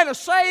man and a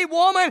saved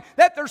woman,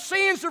 that their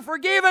sins are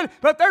forgiven,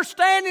 but they're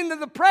standing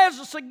in the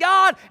presence of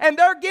God and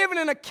they're giving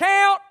an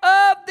account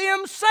of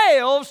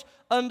themselves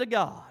unto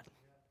God,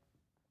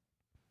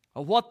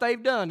 of what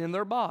they've done in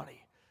their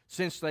body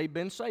since they've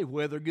been saved,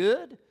 whether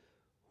good,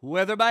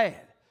 whether bad.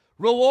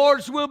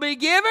 Rewards will be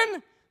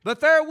given, but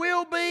there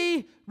will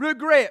be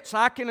regrets.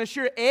 I can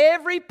assure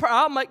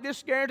I'll make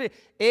this guarantee,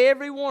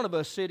 every one of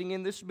us sitting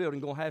in this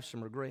building going to have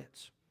some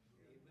regrets.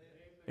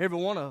 Every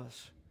one of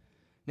us.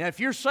 Now,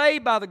 if you're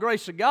saved by the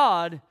grace of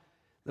God,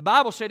 the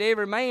Bible said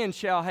every man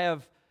shall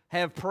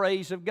have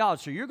praise of God.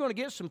 So you're going to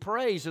get some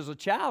praise as a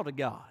child of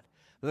God.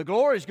 The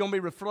glory is going to be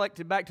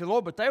reflected back to the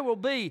Lord, but there will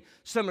be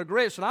some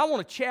regrets. And I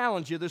want to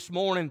challenge you this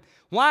morning.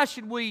 Why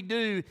should we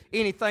do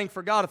anything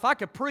for God? If I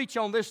could preach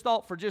on this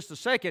thought for just a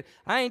second,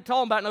 I ain't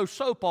talking about no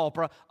soap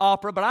opera,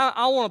 but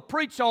I want to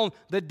preach on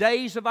the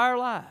days of our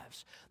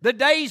lives. The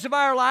days of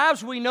our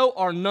lives we know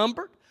are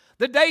numbered.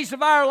 The days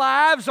of our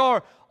lives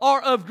are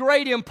of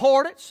great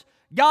importance.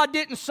 God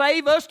didn't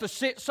save us to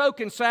sit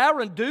soaking sour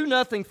and do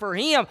nothing for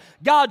Him.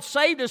 God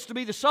saved us to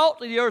be the salt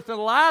of the earth and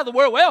the light of the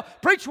world. Well,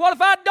 preacher, what if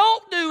I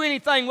don't do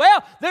anything?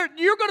 Well,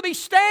 you're going to be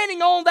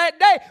standing on that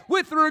day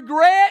with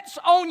regrets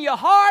on your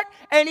heart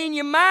and in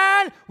your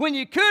mind, when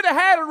you could have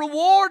had a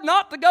reward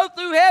not to go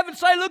through heaven and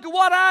say, look at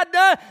what I've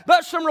done,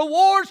 but some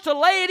rewards to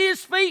lay at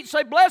His feet and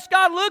say, bless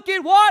God, look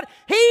at what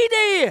He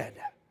did.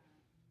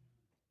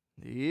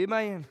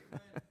 Amen.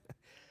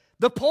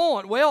 The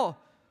point, well,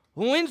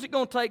 when's it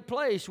going to take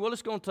place? Well,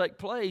 it's going to take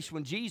place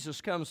when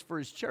Jesus comes for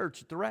His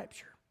church at the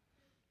rapture.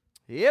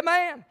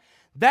 Amen.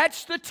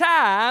 That's the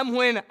time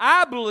when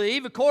I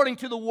believe, according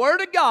to the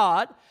Word of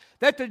God,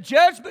 that the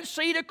judgment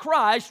seat of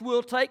Christ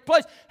will take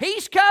place.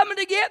 He's coming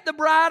to get the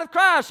bride of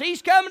Christ.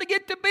 He's coming to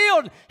get the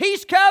building.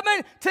 He's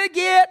coming to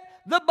get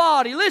the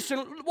body.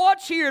 Listen,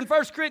 watch here in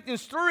 1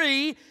 Corinthians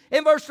 3,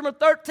 in verse number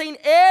 13.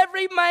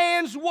 Every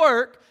man's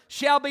work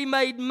shall be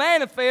made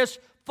manifest,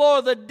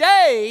 for the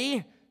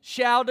day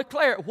shall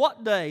declare it.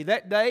 What day?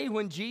 That day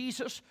when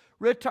Jesus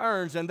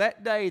returns, and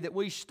that day that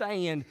we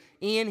stand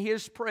in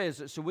His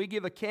presence. So we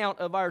give account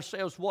of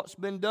ourselves, what's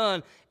been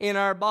done in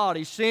our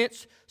body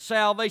since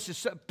salvation.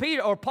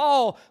 Peter or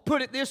Paul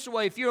put it this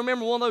way. If you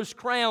remember one of those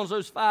crowns,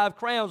 those 5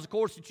 crowns, of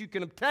course, that you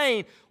can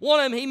obtain, one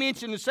of them he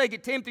mentioned in 2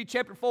 Timothy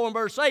chapter 4 and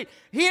verse 8.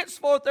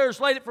 Henceforth there is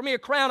laid up for me a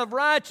crown of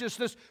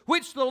righteousness,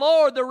 which the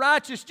Lord, the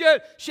righteous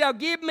judge, shall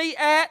give me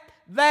at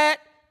that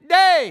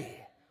day.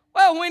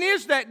 Well, when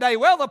is that day?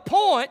 Well, the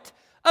point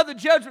of the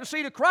judgment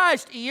seat of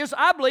Christ is,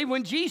 I believe,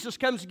 when Jesus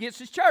comes and gets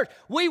His church.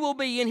 We will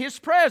be in His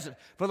presence.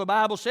 For the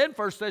Bible said in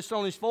 1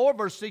 Thessalonians 4,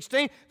 verse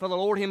 16, for the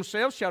Lord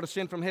Himself shall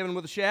descend from heaven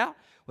with a shout,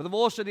 with the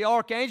voice of the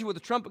archangel, with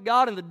the trumpet of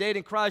God, and the dead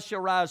in Christ shall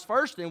rise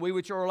first, and we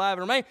which are alive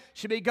and remain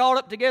shall be caught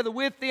up together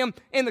with them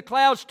in the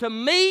clouds to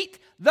meet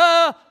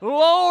the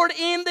Lord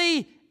in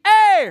the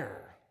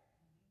air.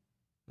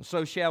 And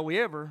so shall we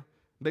ever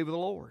be with the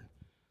Lord.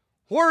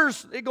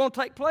 Where's it going to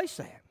take place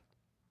at?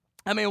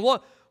 I mean,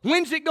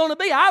 when's it going to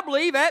be? I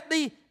believe at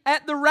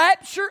the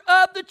rapture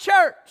of the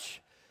church.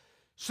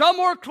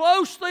 Somewhere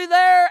closely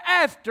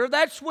thereafter,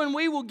 that's when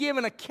we will give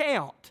an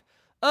account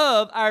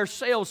of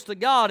ourselves to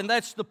God. And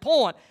that's the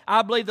point.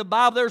 I believe the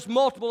Bible, there's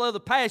multiple other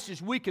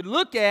passages we could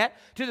look at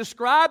to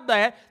describe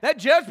that. That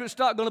judgment's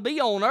not going to be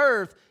on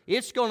earth.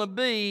 It's going to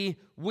be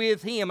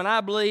with Him. And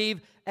I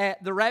believe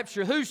at the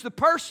rapture. Who's the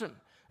person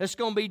that's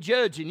going to be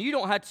judging. You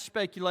don't have to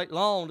speculate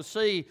long to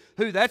see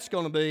who that's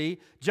going to be.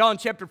 John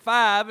chapter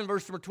 5 and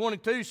verse number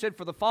 22 said,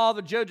 "For the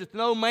Father judgeth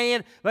no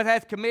man, but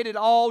hath committed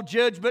all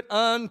judgment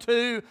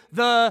unto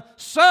the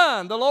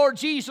Son." The Lord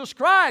Jesus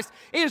Christ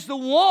is the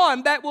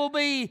one that will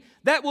be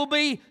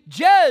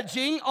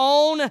judging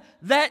on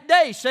that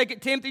day.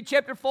 2 Timothy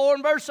chapter 4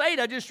 and verse 8,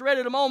 I just read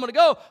it a moment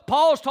ago.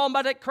 Paul's talking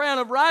about that crown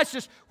of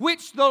righteousness,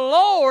 which the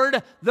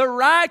Lord, the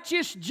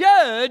righteous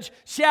judge,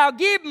 shall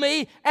give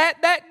me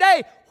at that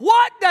day.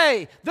 What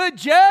day? The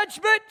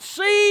judgment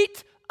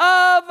seat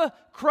of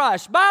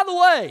Christ. By the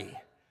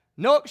way,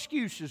 no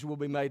excuses will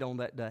be made on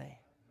that day.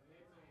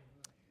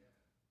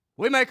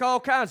 We make all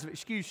kinds of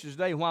excuses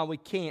today why we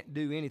can't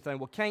do anything.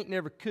 Well, can't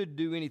never could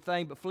do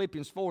anything, but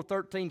Philippians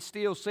 4:13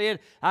 still said,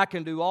 "I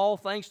can do all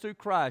things through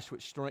Christ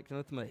which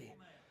strengtheneth me."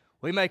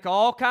 We make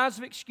all kinds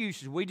of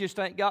excuses. We just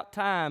ain't got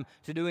time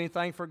to do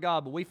anything for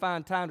God, but we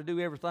find time to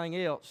do everything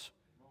else.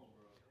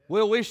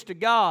 We'll wish to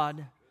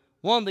God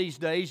one of these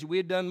days we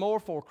had done more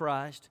for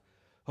Christ.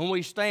 When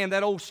we stand,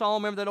 that old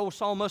psalm, remember that old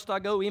psalm, "Must I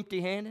go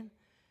empty-handed?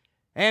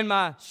 And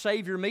my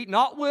Savior meet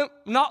not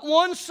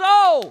one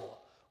soul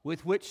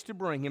with which to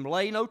bring Him,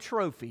 lay no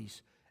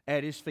trophies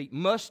at His feet.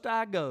 Must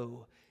I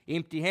go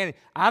empty-handed?"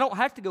 I don't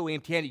have to go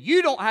empty-handed.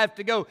 You don't have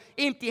to go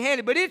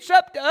empty-handed, but it's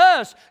up to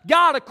us.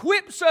 God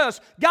equips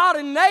us. God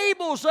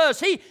enables us.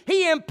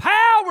 He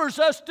empowers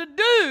us to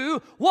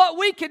do what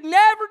we could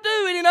never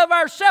do in and of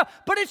ourselves.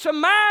 But it's a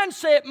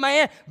mindset,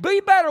 man. Be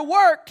better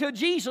work till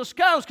Jesus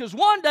comes, because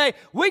one day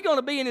we're going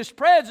to be in His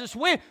presence.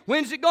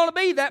 When's it going to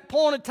be? That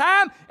point of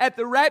time at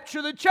the rapture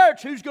of the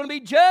church. Who's going to be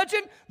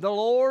judging? The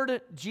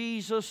Lord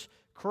Jesus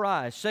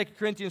Christ. 2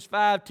 Corinthians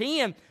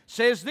 5:10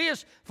 says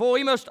this, "For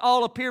we must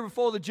all appear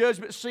before the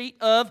judgment seat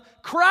of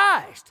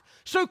Christ."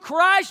 So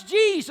Christ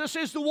Jesus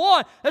is the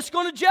one that's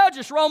going to judge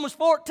us. Romans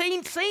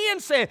 14:10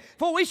 said,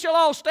 "For we shall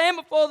all stand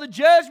before the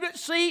judgment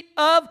seat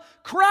of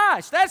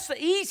Christ." That's the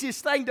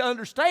easiest thing to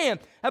understand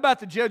about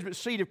the judgment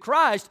seat of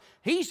Christ.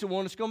 He's the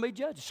one that's going to be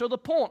judged. So the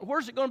point,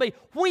 where's it going to be?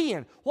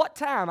 When? What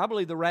time? I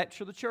believe the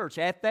rapture of the church,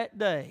 at that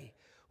day.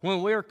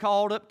 When we're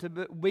called up to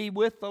be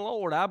with the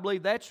Lord, I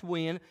believe that's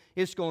when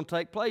it's going to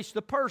take place.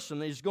 The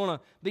person is going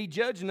to be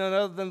judging none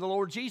other than the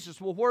Lord Jesus.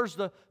 Well, where's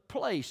the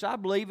place? I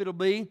believe it'll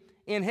be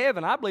in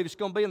heaven. I believe it's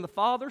going to be in the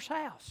Father's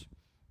house.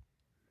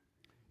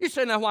 You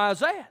say, now why is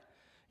that?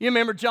 You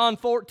remember John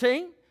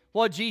 14?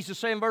 What Jesus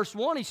said in verse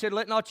 1? He said,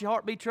 "Let not your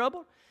heart be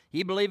troubled.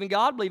 Ye believe in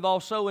God, believe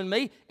also in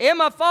me. In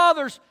my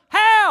Father's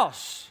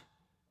house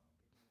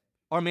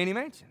are many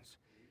mansions.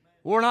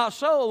 Were not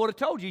so, I would have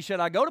told you." He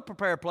said, "I go to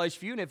prepare a place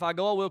for you, and if I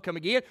go, I will come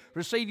again,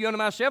 receive you unto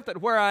myself, that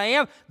where I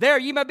am, there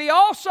ye may be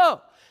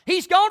also."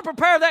 He's going to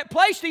prepare that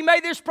place. He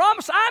made this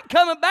promise, "I'm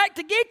coming back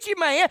to get you,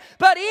 man."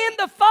 But in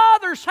the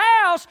Father's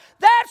house,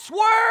 that's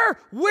where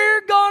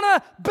we're going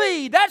to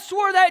be. That's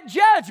where that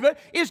judgment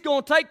is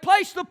going to take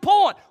place. The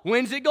point,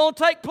 when's it going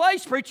to take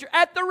place, preacher?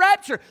 At the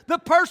rapture. The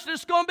person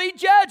that's going to be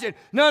judging,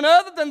 none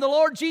other than the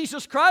Lord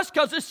Jesus Christ,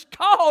 because it's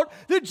called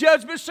the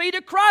judgment seat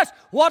of Christ.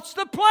 What's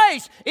the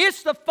place?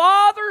 It's the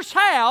Father's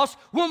house.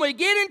 When we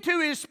get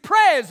into His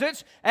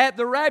presence at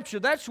the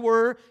rapture, that's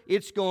where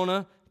it's going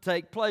to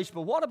take place.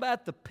 But what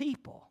about the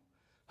people?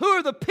 Who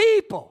are the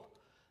people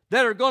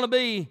that are going to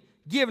be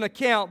given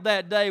account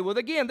that day? Well,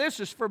 again, this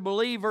is for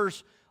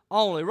believers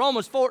only.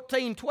 Romans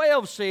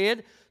 14:12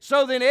 said,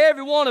 "So then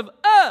every one of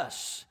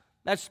us,"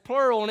 that's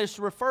plural, and it's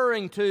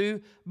referring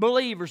to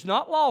believers,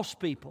 not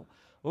lost people.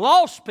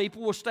 Lost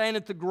people will stand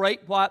at the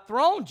great white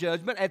throne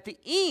judgment at the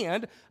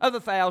end of the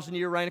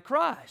 1,000-year reign of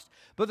Christ.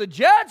 But the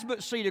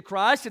judgment seat of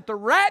Christ at the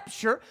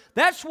rapture,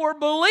 that's where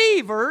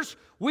believers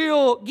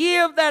will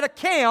give that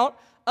account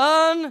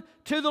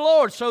unto the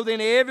Lord. "So then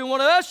every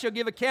one of us shall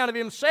give account of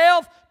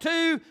himself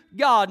to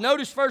God."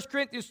 Notice 1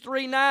 Corinthians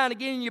 3:9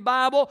 again in your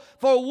Bible.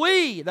 "For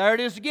we," there it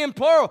is again,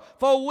 plural,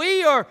 "for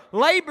we are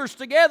laborers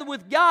together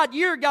with God.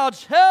 Ye are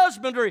God's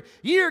husbandry.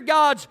 Ye are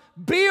God's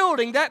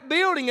building." That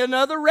building,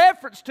 another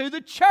reference to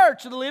the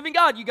church of the living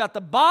God. You got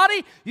the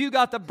body, you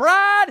got the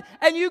bride,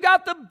 and you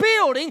got the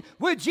building,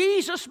 with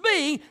Jesus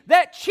being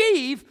that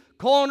chief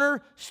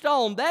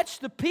cornerstone. That's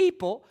the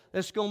people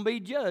that's going to be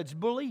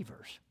judged,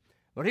 believers.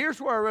 But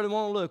here's where I really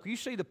want to look. You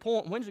see the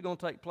point. When's it going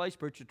to take place,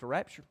 preacher, to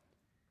rapture?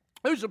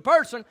 Who's the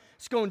person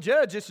that's going to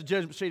judge? It's the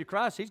judgment seat of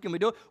Christ. He's going to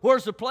be doing.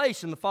 Where's the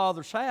place? In the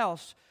Father's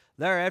house.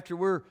 There, after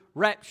we're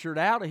raptured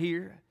out of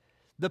here.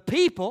 The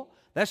people,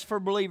 that's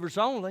for believers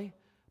only.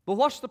 But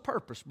what's the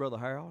purpose, Brother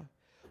Harold?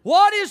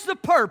 What is the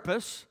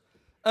purpose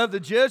of the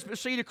judgment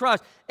seat of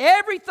Christ?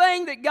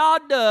 Everything that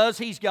God does,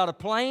 He's got a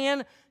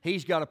plan.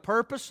 He's got a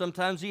purpose.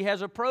 Sometimes He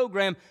has a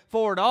program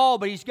for it all,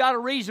 but He's got a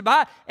reason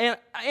by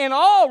it. And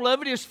all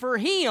of it is for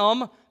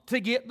Him to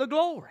get the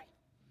glory.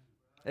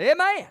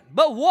 Amen.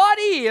 But what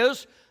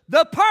is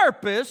the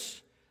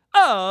purpose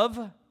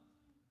of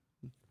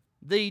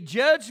the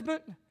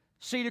judgment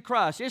seat of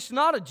Christ? It's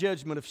not a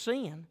judgment of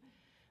sin,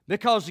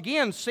 because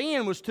again,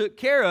 sin was took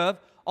care of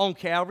on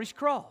Calvary's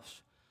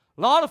cross.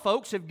 A lot of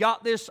folks have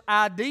got this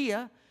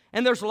idea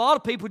And there's a lot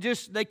of people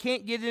they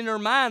can't get in their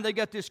mind. They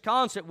got this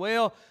concept,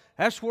 well,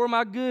 that's where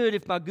my good,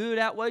 if my good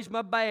outweighs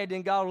my bad,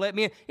 then God will let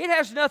me in. It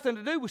has nothing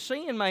to do with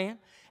sin, man.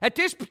 At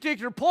this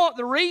particular point,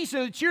 the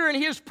reason that you're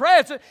in His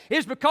presence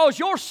is because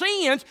your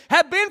sins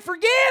have been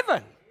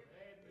forgiven.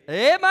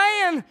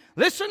 Amen.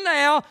 Listen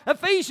now,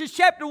 Ephesians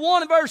chapter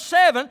 1 and verse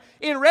 7,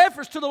 in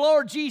reference to the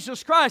Lord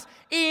Jesus Christ,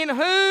 in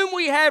whom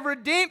we have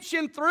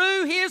redemption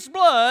through His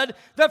blood,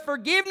 the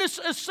forgiveness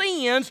of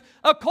sins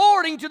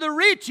according to the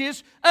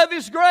riches of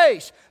His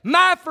grace.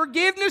 My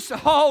forgiveness,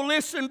 oh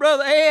listen,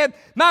 Brother Ed,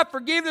 my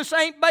forgiveness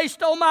ain't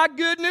based on my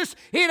goodness.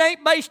 It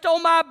ain't based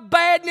on my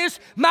badness.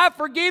 My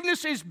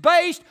forgiveness is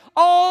based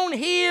on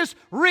His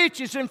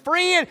riches. And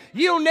friend,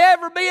 you'll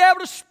never be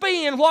able to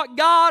spend what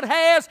God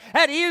has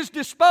at His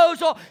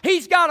disposal.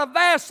 He's got a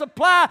vast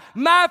supply.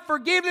 My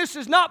forgiveness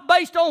is not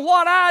based on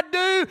what I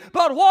do,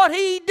 but what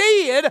He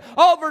did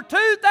over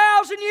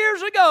 2,000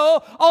 years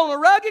ago on a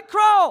rugged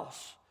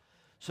cross.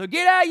 So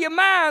get out of your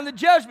mind, the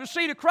judgment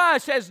seat of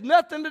Christ has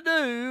nothing to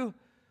do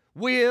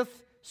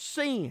with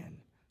sin.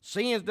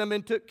 Sin's done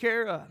been took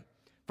care of.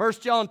 1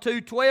 John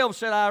 2:12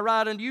 said, I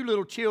write unto you,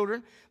 little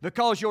children,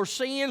 because your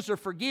sins are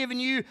forgiven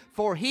you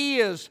for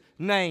His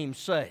name's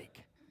sake.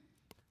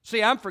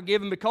 See, I'm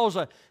forgiven because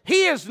of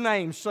His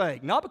name's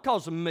sake, not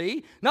because of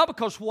me, not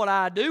because of what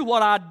I do,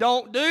 what I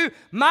don't do.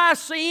 My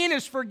sin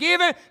is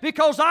forgiven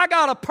because I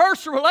got a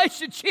personal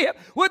relationship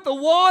with the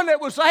one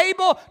that was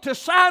able to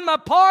sign my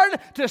pardon,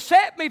 to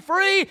set me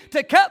free,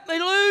 to cut me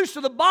loose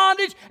to the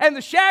bondage and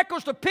the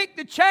shackles, to pick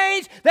the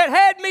chains that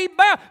had me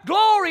bound.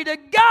 Glory to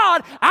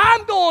God,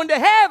 I'm going to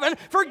heaven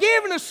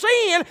forgiven of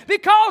sin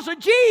because of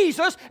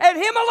Jesus and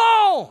Him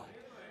alone.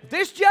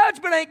 This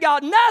judgment ain't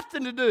got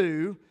nothing to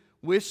do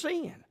with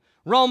sin.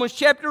 Romans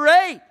chapter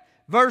 8,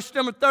 verse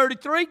number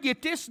 33,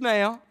 get this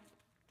now.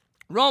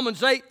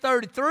 Romans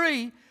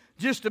 8:33,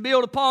 just to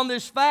build upon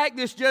this fact,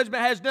 this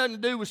judgment has nothing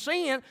to do with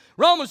sin.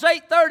 Romans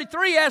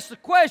 8:33 asks the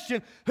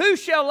question, who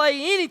shall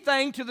lay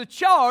anything to the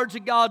charge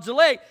of God's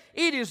elect?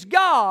 It is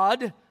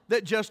God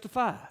that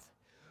justifieth.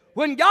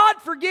 When God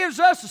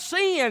forgives us of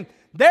sin,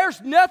 there's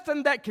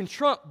nothing that can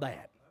trump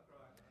that.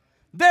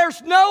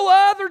 There's no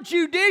other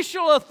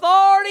judicial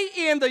authority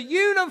in the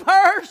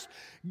universe.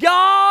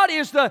 God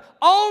is the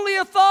only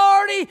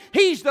authority.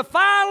 He's the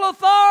final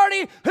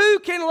authority. Who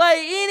can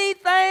lay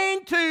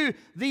anything to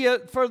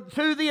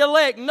the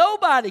elect?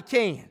 Nobody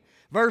can.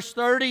 Verse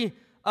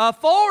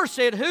 34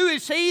 said, who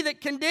is he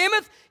that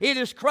condemneth? It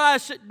is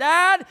Christ that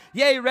died,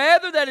 yea,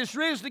 rather that is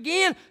risen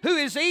again, who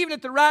is even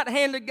at the right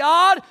hand of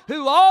God,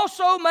 who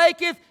also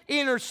maketh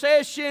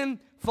intercession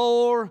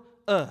for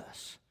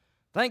us.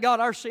 Thank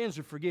God our sins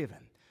are forgiven.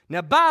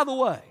 Now, by the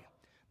way,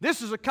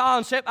 this is a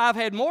concept. I've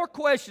had more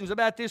questions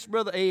about this,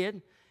 Brother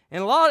Ed,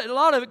 and a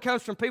lot of it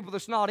comes from people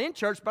that's not in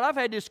church, but I've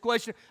had this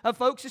question of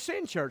folks that's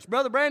in church.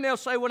 Brother Brandon, they'll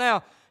say,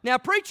 well, now,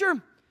 preacher,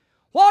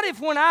 what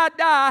if when I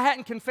die I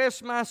hadn't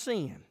confessed my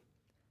sin?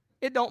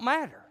 It don't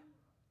matter.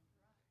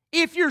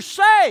 If you're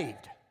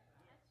saved,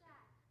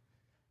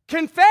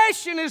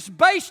 confession is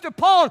based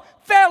upon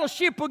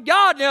fellowship with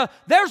God. Now,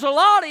 there's a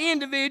lot of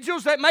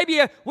individuals that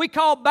maybe we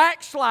call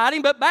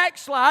backsliding, but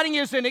backsliding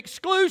is an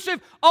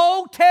exclusive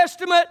Old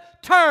Testament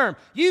term.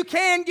 You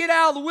can get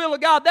out of the will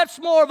of God. That's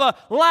more of a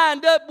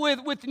lined up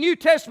with New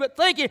Testament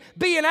thinking,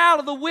 being out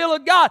of the will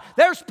of God.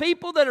 There's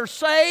people that are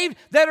saved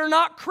that are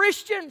not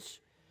Christians.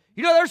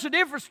 You know, there's a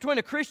difference between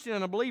a Christian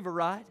and a believer,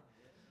 right?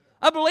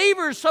 A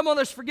believer is someone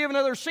that's forgiven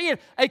of their sin.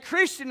 A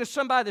Christian is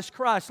somebody that's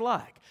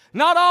Christ-like.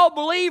 Not all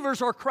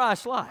believers are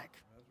Christ-like.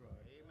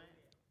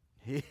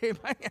 That's right.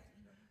 Amen.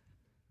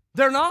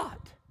 They're not.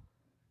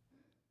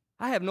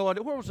 I have no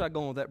idea. Where was I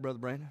going with that, Brother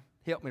Brandon?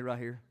 Help me right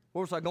here.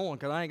 Where was I going?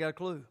 Because I ain't got a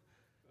clue.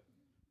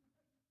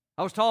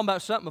 I was talking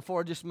about something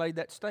before I just made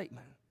that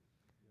statement.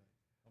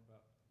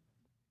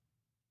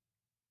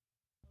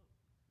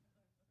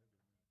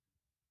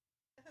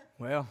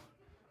 Well,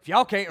 if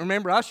y'all can't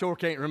remember, I sure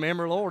can't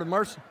remember. Lord have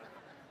mercy.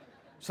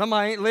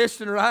 Somebody ain't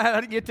listening right.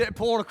 I didn't get that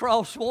point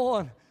across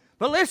one.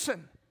 But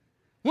listen,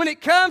 when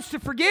it comes to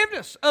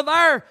forgiveness of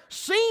our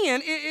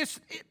sin,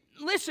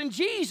 listen,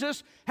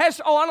 Jesus has,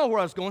 I know where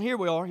I was going. Here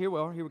we are.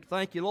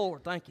 Thank you,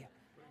 Lord. Thank you.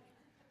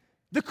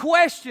 The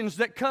questions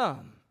that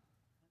come.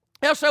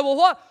 They'll say,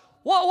 well,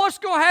 what's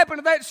going to happen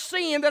to that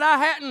sin that I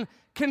hadn't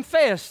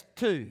confessed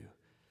to?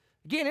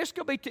 Again, it's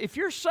going to be, if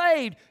you're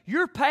saved,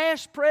 your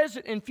past,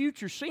 present, and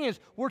future sins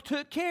were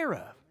took care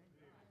of.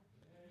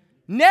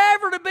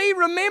 Never to be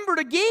remembered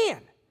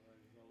again.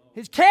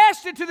 It's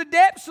cast into the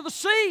depths of the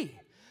sea.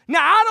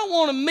 Now, I don't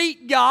want to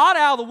meet God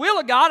out of the will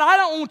of God. I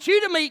don't want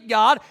you to meet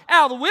God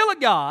out of the will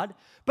of God.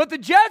 But the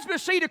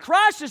judgment seat of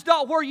Christ is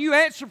not where you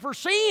answer for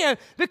sin,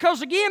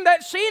 because again,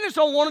 that sin is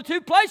on one of two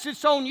places.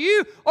 It's on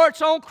you or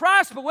it's on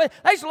Christ. But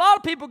there's a lot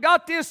of people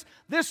got this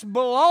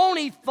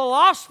baloney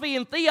philosophy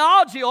and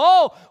theology.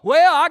 Oh,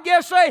 well, I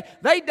guess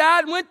they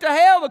died and went to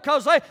hell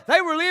because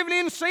they were living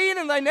in sin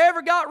and they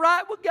never got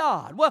right with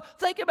God. Well,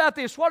 think about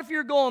this. What if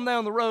you're going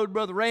down the road,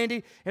 Brother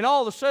Randy, and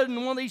all of a sudden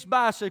one of these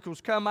bicycles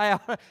come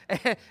out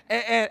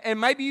and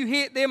maybe you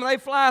hit them and they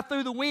fly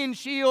through the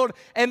windshield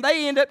and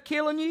they end up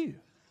killing you?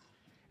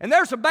 And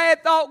there's a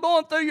bad thought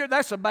going through you.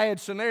 That's a bad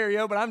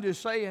scenario, but I'm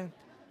just saying.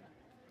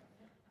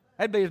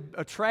 That'd be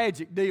a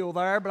tragic deal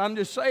there, but I'm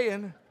just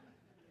saying.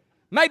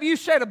 Maybe you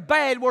said a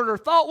bad word or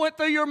thought went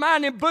through your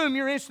mind and boom,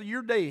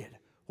 you're dead.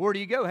 Where do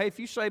you go? Hey, if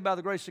you say by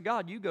the grace of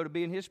God, you go to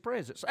be in His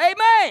presence.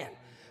 Amen.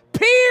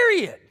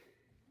 Period.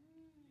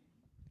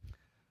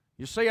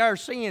 You see, our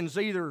sin's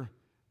either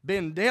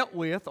been dealt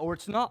with or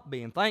it's not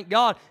been. Thank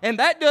God. And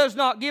that does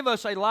not give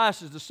us a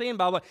license to sin,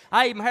 by the way.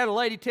 I even had a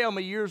lady tell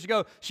me years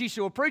ago, she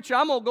said, well, preacher,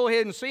 I'm going to go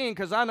ahead and sin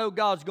because I know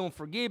God's going to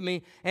forgive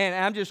me, and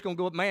I'm just going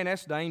to go, man,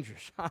 that's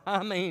dangerous.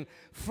 I mean,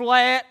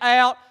 flat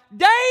out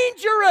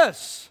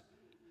dangerous.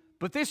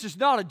 But this is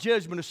not a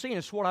judgment of sin.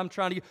 It's what I'm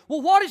trying to get.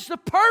 Well, what is the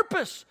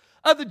purpose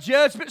of the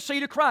judgment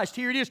seat of Christ?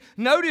 Here it is.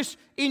 Notice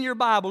in your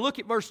Bible, look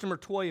at verse number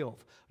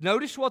 12.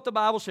 Notice what the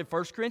Bible said,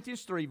 1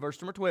 Corinthians 3, verse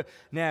number 12.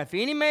 Now, if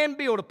any man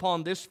build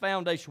upon this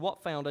foundation,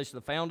 what foundation?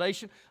 The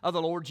foundation of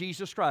the Lord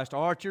Jesus Christ.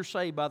 All right, you're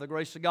saved by the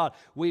grace of God.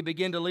 We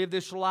begin to live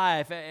this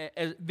life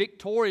as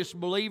victorious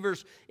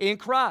believers in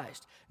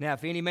Christ. Now,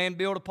 if any man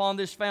build upon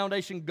this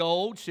foundation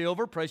gold,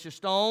 silver, precious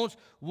stones,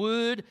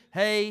 wood,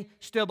 hay,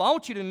 stubble. I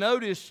want you to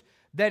notice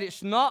that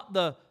it's not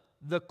the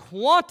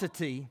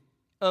quantity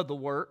of the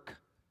work,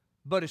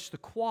 but it's the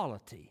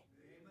quality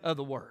of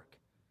the work.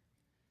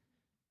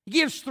 He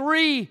gives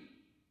three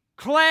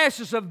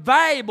classes of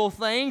valuable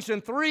things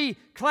and three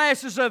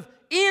classes of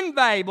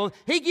invaluable.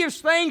 He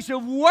gives things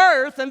of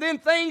worth and then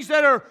things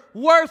that are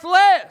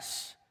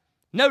worthless.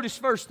 Notice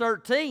verse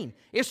 13.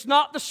 It's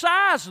not the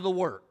size of the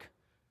work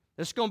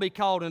that's going to be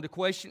called into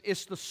question.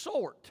 It's the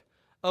sort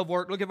of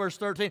work. Look at verse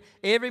 13.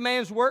 Every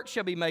man's work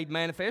shall be made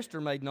manifest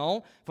or made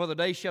known, for the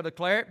day shall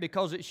declare it,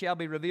 because it shall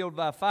be revealed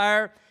by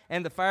fire,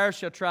 and the fire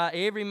shall try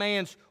every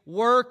man's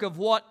work of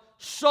what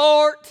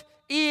sort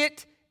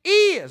it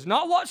is.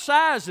 Not what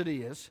size it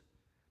is,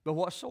 but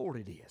what sort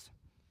it is.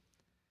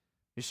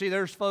 You see,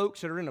 there's folks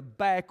that are in the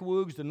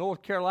backwoods, the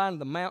North Carolina,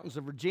 the mountains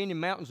of Virginia,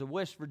 mountains of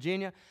West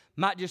Virginia,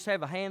 might just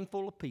have a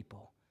handful of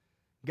people.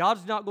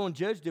 God's not going to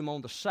judge them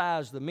on the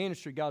size of the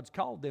ministry God's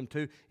called them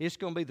to. It's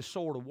going to be the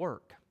sort of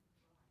work.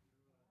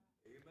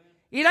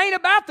 It ain't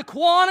about the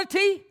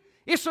quantity.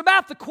 It's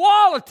about the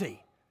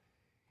quality.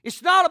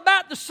 It's not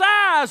about the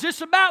size.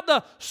 It's about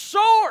the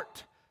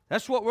sort.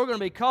 That's what we're going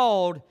to be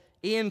called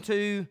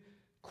into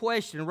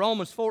question.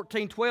 Romans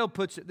 14:12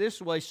 puts it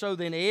this way, so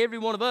then every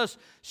one of us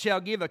shall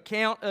give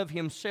account of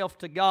himself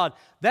to God.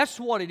 That's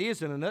what it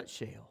is in a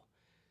nutshell.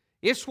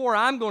 It's where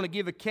I'm going to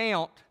give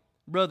account,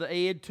 Brother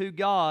Ed, to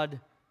God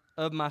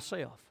of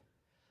myself.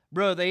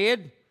 Brother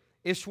Ed,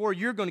 it's where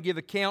you're going to give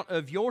account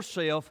of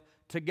yourself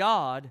to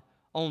God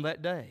on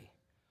that day.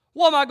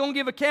 What am I going to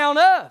give account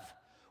of?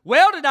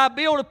 Well, did I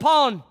build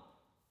upon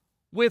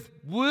with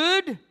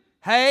wood,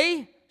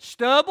 hay,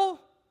 stubble?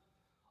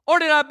 Or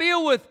did I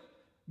build with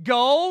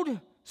gold,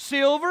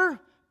 silver,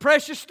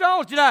 precious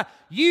stones? Did I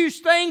use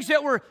things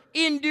that were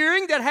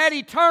enduring, that had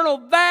eternal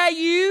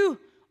value,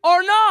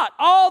 or not?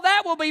 All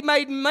that will be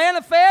made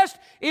manifest.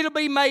 It'll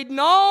be made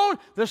known.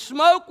 The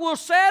smoke will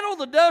settle.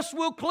 The dust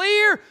will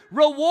clear.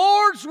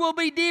 Rewards will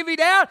be divvied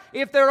out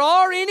if there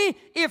are any.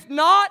 If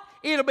not,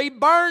 it'll be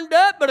burned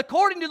up. But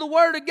according to the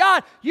Word of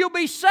God, you'll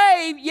be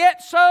saved,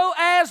 yet so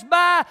as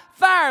by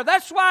fire.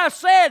 That's why I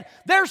said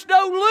there's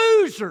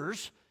no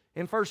losers.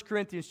 In 1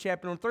 Corinthians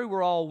chapter 3,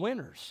 we're all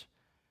winners.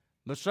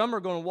 But some are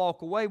going to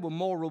walk away with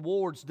more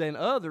rewards than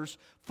others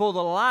for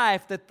the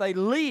life that they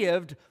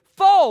lived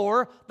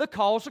for the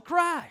cause of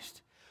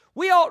Christ.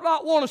 We ought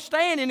not want to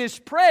stand in His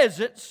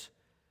presence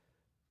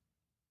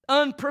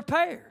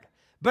unprepared.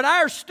 But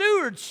our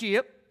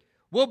stewardship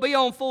will be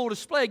on full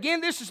display.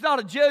 Again, this is not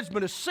a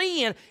judgment of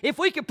sin. If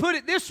we could put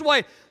it this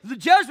way, the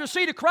judgment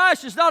seat of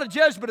Christ is not a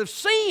judgment of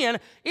sin,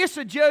 it's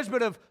a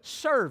judgment of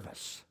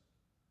service.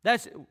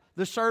 That's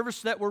the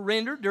service that we're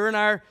rendered during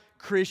our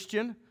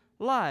Christian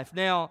life.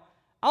 Now,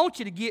 I want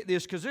you to get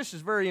this because this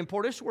is very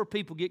important. This is where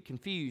people get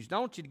confused. I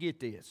want you to get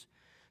this.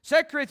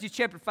 2 Corinthians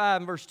chapter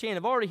 5 and verse 10.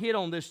 I've already hit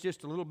on this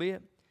just a little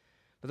bit.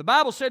 But the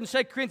Bible said in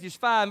 2 Corinthians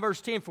 5 and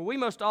verse 10, for we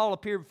must all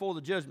appear before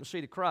the judgment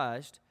seat of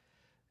Christ,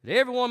 that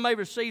everyone may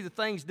receive the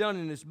things done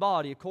in his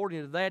body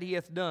according to that he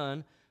hath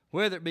done,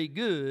 whether it be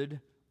good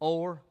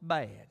or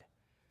bad.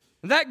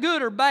 And that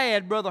good or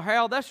bad, Brother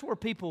Harold, that's where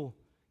people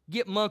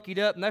get monkeyed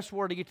up, and that's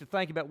where they get to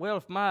think about, well,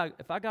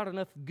 if I got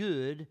enough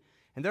good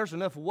and there's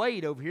enough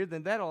weight over here,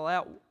 then that'll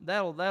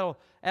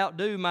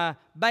outdo my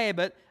bad.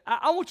 But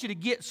I want you to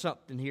get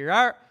something here.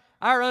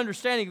 Our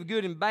understanding of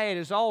good and bad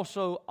is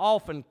also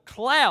often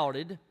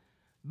clouded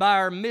by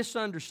our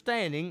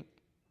misunderstanding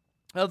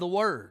of the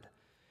Word.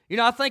 You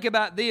know, I think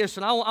about this,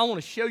 and I want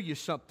to show you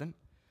something.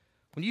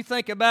 When you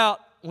think about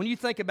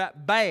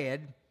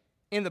bad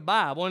in the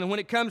Bible, and when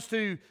it comes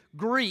to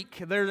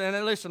Greek,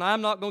 and listen,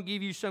 I'm not going to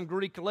give you some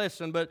Greek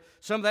lesson, but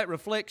some of that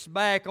reflects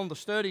back on the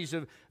studies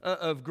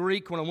of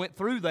Greek when I went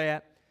through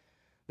that.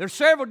 There's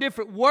several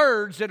different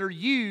words that are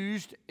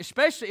used,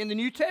 especially in the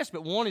New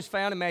Testament. One is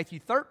found in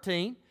Matthew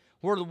 13,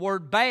 where the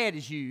word bad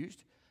is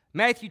used.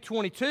 Matthew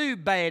 22,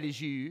 bad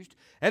is used.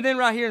 And then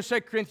right here in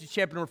 2 Corinthians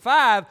chapter number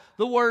 5,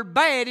 the word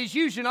bad is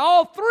used. In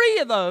all three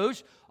of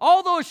those,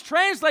 although it's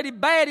translated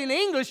bad in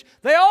English,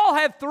 they all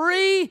have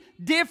three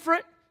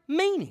different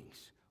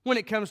meanings when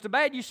it comes to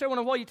bad. You say,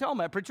 well, what are you talking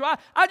about, preacher?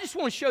 I just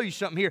want to show you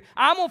something here.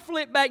 I'm going to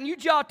flip back and you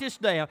jot this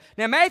down.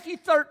 Now, Matthew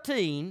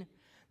 13,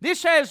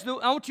 I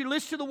want you to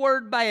listen to the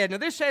word bad. Now,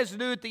 this has to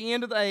do at the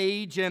end of the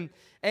age. And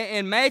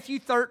Matthew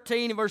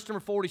 13 and verse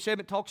number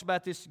 47, it talks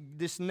about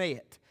this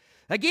net.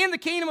 Again, the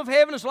kingdom of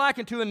heaven is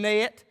likened to a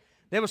net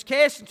that was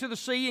cast into the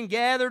sea and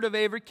gathered of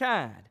every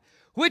kind,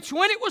 which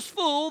when it was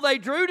full, they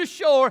drew to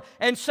shore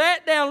and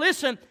sat down,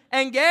 listen,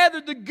 and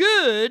gathered the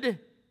good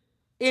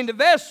into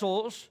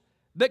vessels,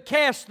 but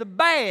cast the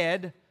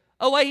bad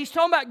away. He's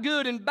talking about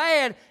good and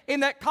bad in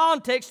that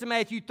context in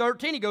Matthew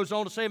 13. He goes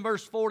on to say in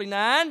verse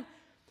 49,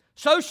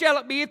 so shall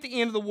it be at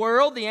the end of the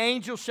world. The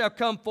angels shall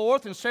come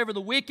forth and sever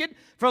the wicked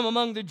from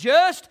among the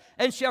just,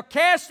 and shall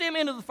cast them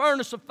into the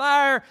furnace of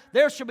fire.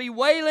 There shall be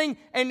wailing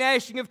and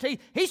gnashing of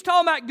teeth. He's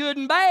talking about good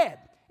and bad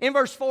in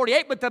verse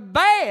 48. But the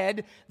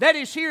bad that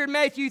is here in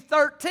Matthew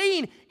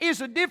 13 is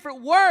a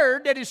different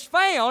word that is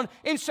found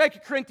in 2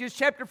 Corinthians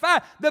chapter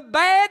 5. The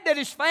bad that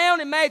is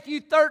found in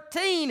Matthew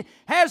 13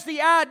 has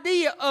the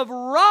idea of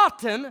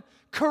rotten,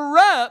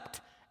 corrupt,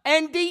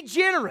 and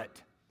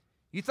degenerate.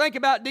 You think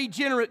about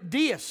degenerate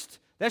deist.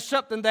 That's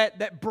something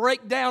that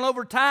break down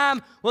over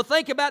time. Well,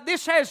 think about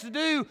this has to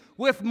do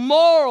with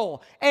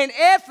moral and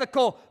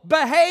ethical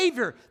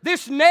behavior.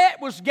 This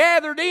net was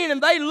gathered in and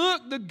they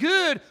looked, the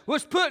good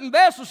was put in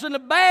vessels and the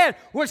bad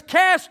was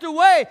cast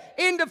away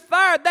into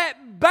fire.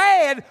 That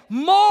bad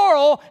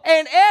moral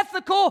and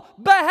ethical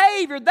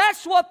behavior,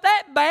 that's what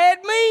that bad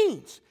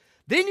means.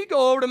 Then you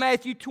go over to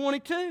Matthew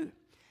 22.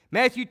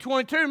 Matthew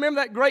 22,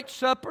 remember that great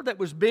supper that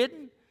was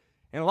bidden?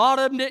 And a lot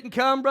of them didn't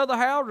come, Brother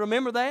Harold.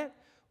 Remember that?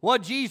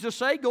 What Jesus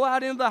say? Go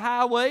out into the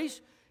highways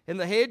and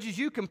the hedges.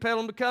 You compel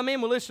them to come in.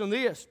 Well, listen to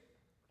this.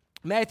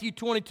 Matthew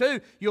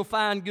 22, you'll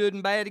find good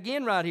and bad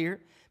again right here.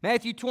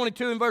 Matthew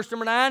 22 and verse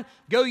number 9.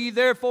 Go ye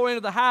therefore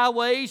into the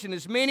highways, and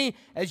as many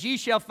as ye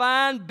shall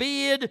find,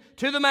 bid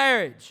to the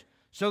marriage.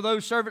 So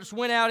those servants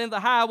went out in the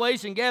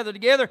highways and gathered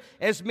together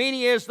as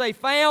many as they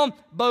found,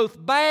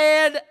 both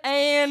bad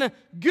and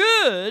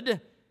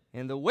good.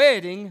 And the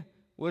wedding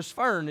was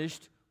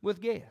furnished with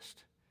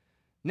guests.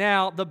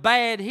 Now, the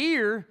bad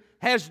here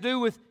has to do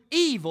with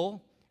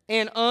evil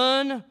and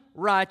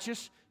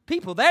unrighteous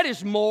people. That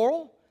is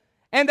moral,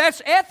 and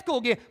that's ethical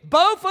again.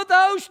 Both of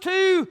those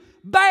two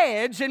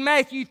bads in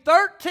Matthew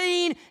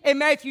 13 and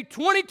Matthew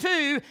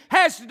 22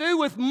 has to do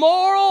with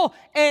moral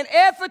and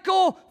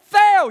ethical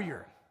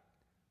failure.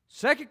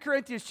 2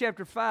 Corinthians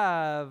chapter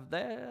 5,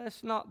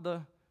 that's not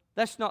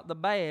the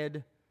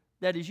bad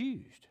that is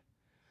used.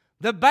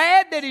 The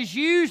bad that is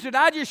used that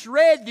I just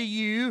read to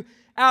you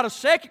out of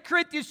 2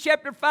 Corinthians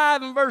chapter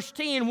 5 and verse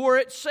 10, where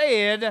it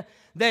said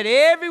that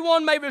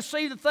everyone may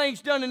receive the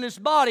things done in his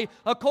body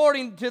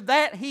according to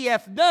that he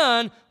hath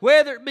done,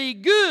 whether it be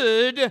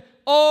good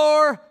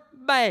or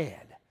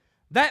bad.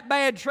 That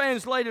bad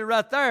translated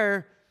right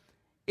there,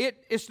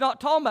 it's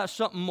not talking about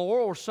something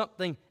moral or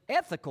something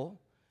ethical.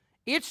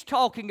 It's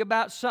talking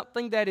about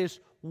something that is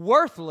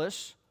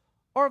worthless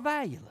or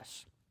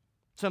valueless,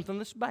 something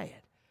that's bad.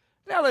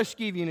 Now, let's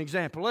give you an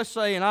example. Let's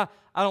say, and I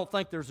don't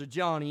think there's a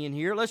Johnny in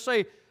here. Let's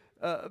say,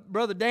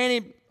 Brother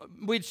Danny,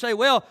 we'd say,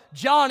 well,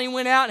 Johnny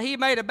went out and he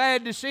made a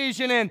bad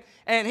decision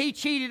and he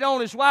cheated on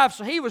his wife,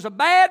 so he was a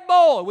bad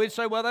boy. We'd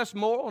say, well, that's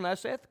moral and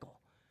that's ethical.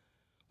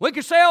 We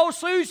could say, oh,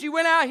 Susie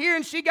went out here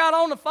and she got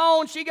on the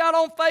phone, she got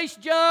on Face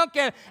Junk,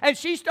 and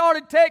she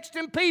started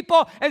texting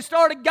people and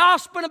started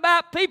gossiping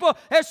about people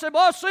and said,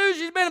 well,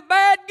 Susie's been a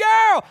bad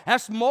girl.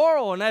 That's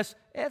moral and that's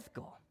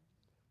ethical.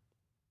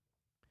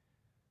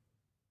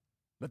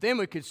 But then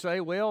we could say,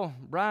 well,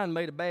 Brian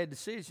made a bad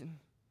decision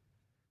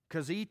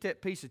because he ate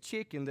that piece of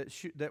chicken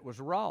that was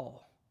raw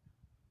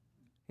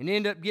and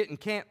ended up getting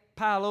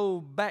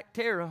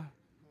Campylobacteria.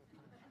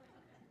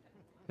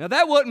 Now,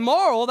 that wasn't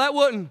moral, that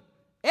wasn't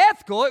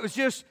ethical. It was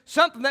just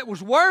something that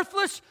was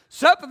worthless,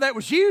 something that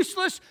was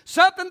useless,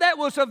 something that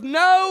was of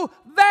no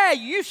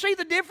value. You see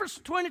the difference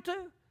between the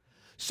two?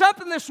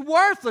 Something that's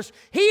worthless.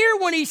 Here,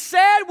 when he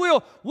said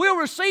we'll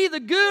receive the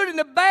good and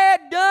the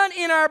bad done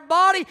in our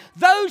body,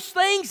 those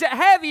things that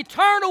have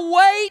eternal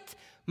weight,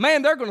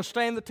 man, they're going to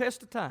stand the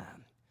test of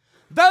time.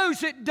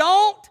 Those that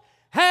don't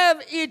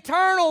have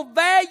eternal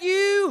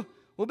value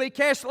will be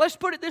cast. Let's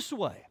put it this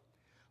way.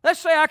 Let's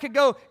say I could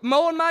go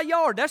mowing my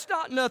yard. That's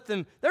not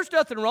nothing. There's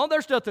nothing wrong.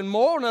 There's nothing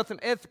moral, nothing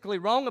ethically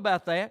wrong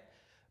about that.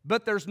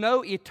 But there's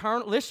no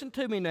eternal, listen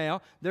to me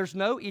now, there's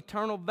no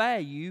eternal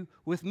value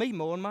with me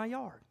mowing my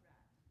yard.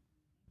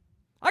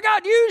 I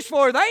got news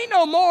for you. There ain't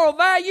no moral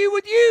value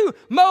with you,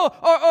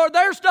 or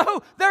there's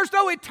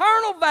no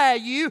eternal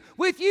value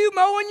with you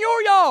mowing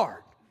your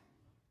yard.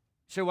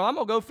 You say, well, I'm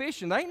going to go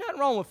fishing. There ain't nothing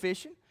wrong with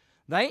fishing.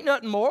 There ain't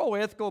nothing moral or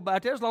ethical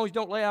about that as long as you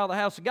don't lay out of the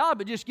house of God.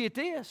 But just get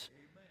this.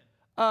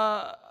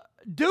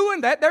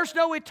 Doing that, there's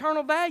no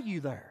eternal value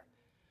there.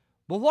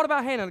 But what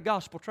about handing a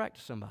gospel tract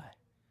to somebody?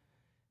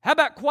 How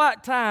about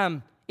quiet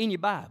time in your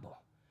Bible?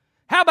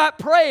 How about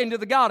praying to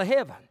the God of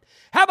heaven?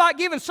 How about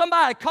giving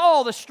somebody a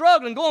call that's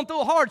struggling, going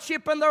through a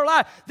hardship in their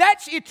life?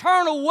 That's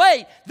eternal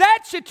weight.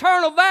 That's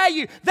eternal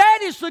value. That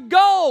is the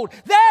gold.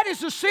 That is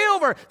the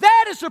silver.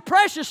 That is the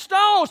precious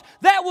stones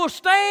that will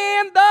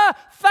stand the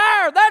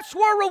fire. That's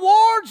where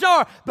rewards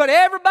are. But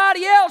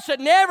everybody else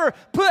that never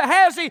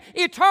has the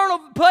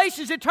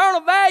places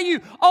eternal value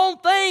on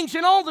things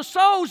and on the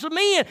souls of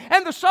men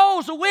and the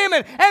souls of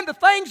women and the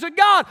things of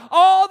God,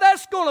 all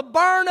that's going to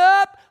burn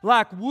up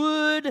like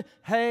wood,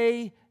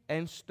 hay,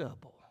 and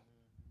stubble.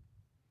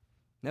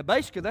 Now,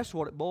 basically, that's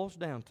what it boils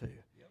down to.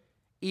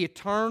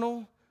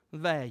 Eternal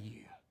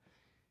value.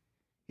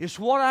 It's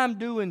what I'm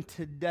doing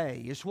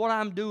today. It's what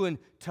I'm doing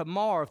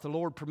tomorrow, if the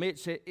Lord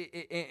permits it.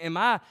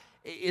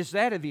 Is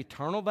that of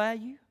eternal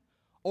value?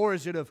 Or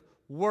is it of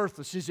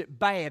worthless? Is it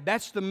bad?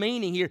 That's the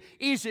meaning here.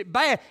 Is it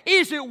bad?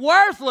 Is it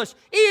worthless?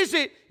 Is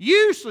it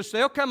useless?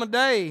 There'll come a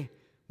day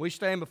we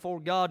stand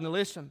before God and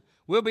listen.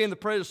 We'll be in the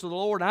presence of the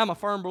Lord. I'm a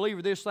firm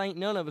believer this ain't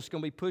none of us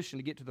going to be pushing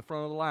to get to the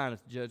front of the line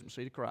at the judgment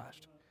seat of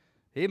Christ.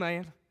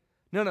 Amen.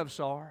 None of us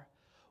are.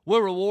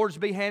 Will rewards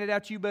be handed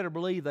out? You better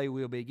believe they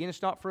will be. Again,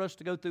 it's not for us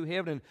to go through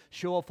heaven and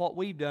show off what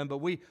we've done, but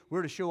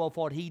we're to show off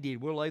what He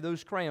did. We'll lay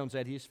those crowns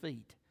at His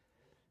feet.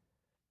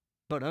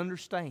 But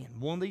understand,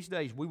 one of these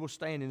days we will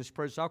stand in His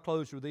presence. I'll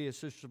close with this.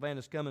 Sister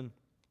Savannah's coming.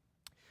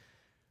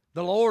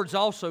 The Lord's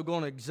also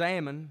going to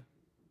examine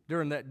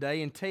during that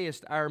day and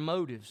test our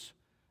motives,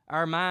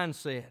 our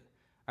mindset,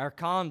 our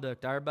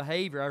conduct, our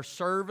behavior, our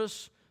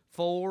service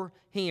for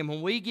Him.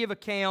 When we give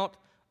account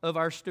of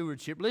our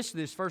stewardship. Listen to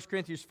this, 1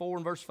 Corinthians 4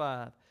 and verse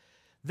 5.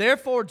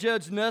 Therefore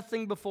judge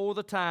nothing before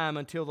the time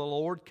until the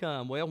Lord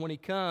come. Well, when He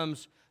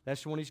comes,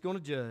 that's when He's going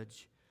to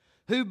judge.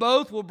 Who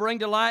both will bring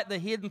to light the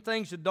hidden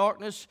things of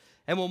darkness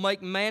and will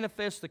make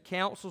manifest the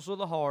counsels of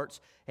the hearts,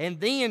 and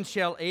then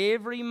shall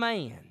every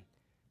man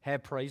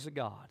have praise of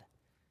God.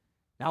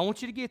 Now, I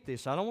want you to get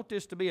this. I don't want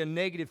this to be a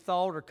negative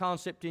thought or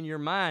concept in your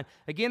mind.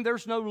 Again,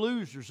 there's no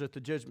losers at the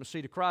judgment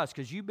seat of Christ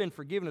because you've been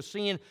forgiven of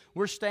sin.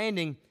 We're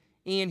standing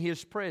in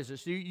His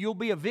presence. You'll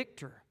be a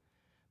victor.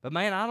 But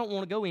man, I don't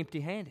want to go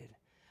empty-handed.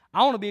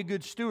 I want to be a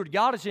good steward.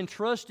 God has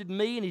entrusted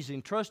me and He's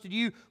entrusted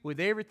you with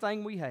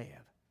everything we have.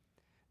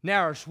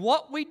 Now, is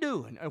what we're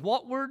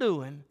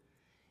doing,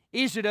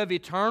 is it of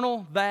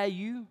eternal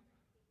value,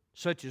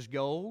 such as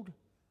gold,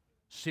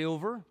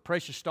 silver,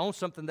 precious stones,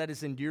 something that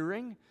is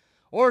enduring?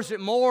 Or is it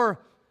more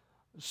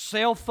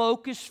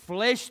self-focused,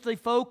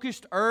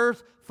 fleshly-focused,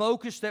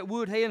 earth-focused, that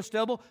wood, hay, and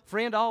stubble?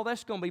 Friend, all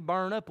that's going to be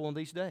burned up one of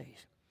these days.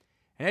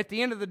 And at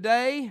the end of the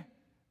day,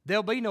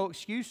 there'll be no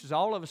excuses.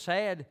 All of us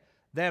had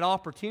that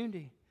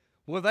opportunity.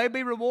 Will there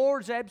be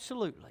rewards?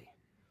 Absolutely.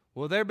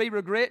 Will there be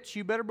regrets?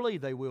 You better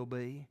believe they will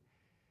be.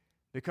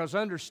 Because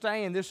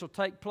understand, this will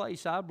take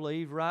place, I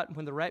believe, right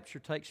when the rapture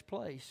takes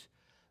place.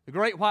 The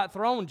great white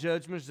throne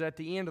judgment is at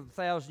the end of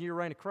the 1,000-year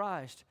reign of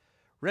Christ.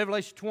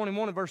 Revelation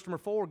 21 and verse number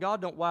 4,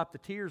 God don't wipe the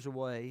tears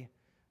away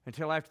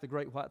until after the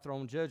great white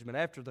throne judgment,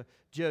 after the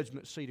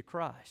judgment seat of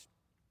Christ.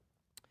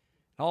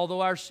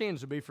 Although our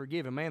sins will be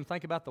forgiven. Man,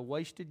 think about the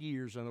wasted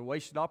years and the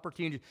wasted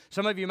opportunities.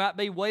 Some of you might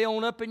be way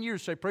on up in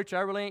years. Say, preacher,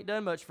 I really ain't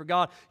done much for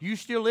God. You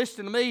still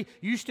listen to me.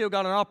 You still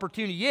got an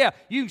opportunity. Yeah,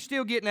 you can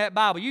still get in that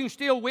Bible. You can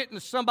still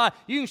witness somebody.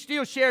 You can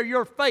still share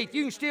your faith.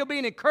 You can still be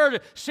an encourager.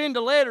 Send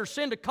a letter,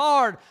 send a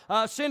card,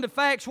 send a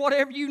fax,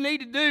 whatever you need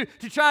to do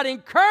to try to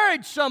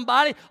encourage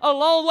somebody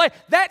along the way.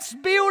 That's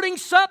building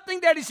something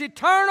that is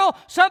eternal,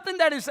 something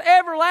that is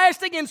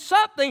everlasting, and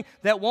something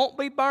that won't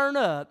be burned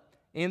up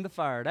in the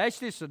fire. That's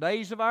just the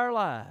days of our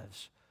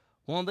lives.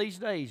 One of these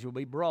days will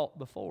be brought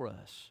before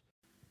us.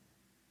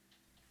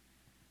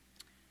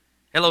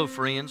 Hello,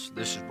 friends.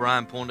 This is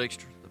Brian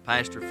Poindexter, the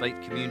pastor of Faith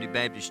Community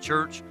Baptist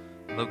Church,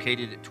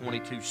 located at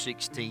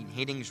 2216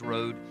 Headings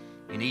Road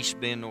in East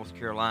Bend, North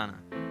Carolina.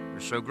 We're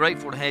so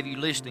grateful to have you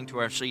listening to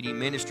our CD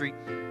ministry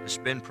that's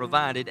been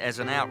provided as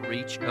an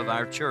outreach of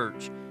our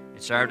church.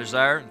 It's our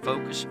desire and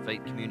focus at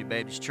Faith Community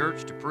Baptist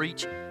Church to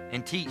preach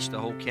and teach the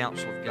whole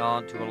counsel of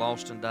God to a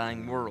lost and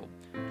dying world,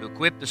 to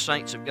equip the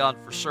saints of God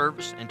for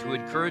service, and to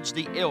encourage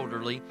the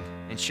elderly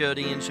and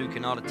shut-ins who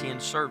cannot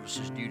attend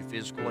services due to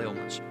physical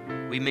ailments.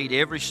 We meet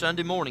every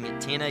Sunday morning at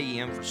 10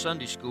 a.m. for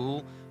Sunday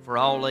school for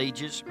all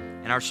ages,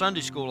 and our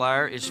Sunday school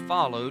hour is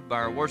followed by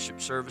our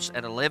worship service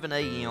at 11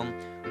 a.m.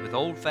 with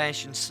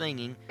old-fashioned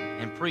singing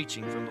and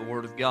preaching from the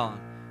Word of God.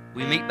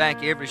 We meet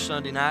back every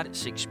Sunday night at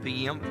 6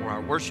 p.m. for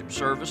our worship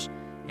service,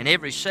 and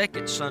every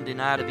second Sunday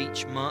night of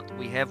each month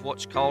we have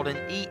what's called an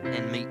Eat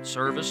and Meet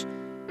service.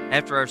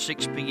 After our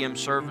 6 p.m.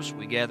 service,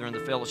 we gather in the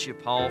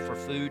fellowship hall for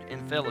food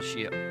and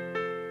fellowship.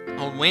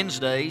 On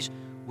Wednesdays,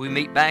 We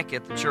meet back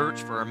at the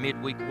church for our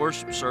midweek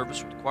worship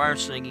service with choir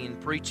singing and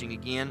preaching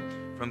again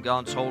from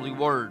God's holy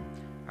word.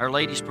 Our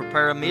ladies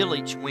prepare a meal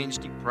each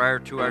Wednesday prior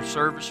to our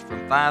service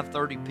from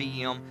 5:30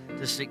 p.m.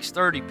 to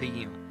 6:30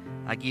 p.m.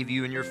 I give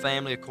you and your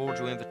family a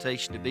cordial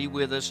invitation to be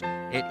with us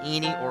at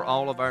any or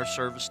all of our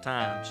service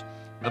times.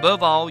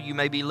 Above all, you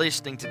may be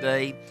listening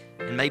today,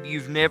 and maybe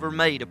you've never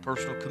made a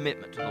personal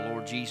commitment to the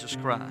Lord Jesus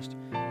Christ.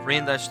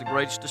 Friend, that's the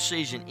greatest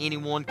decision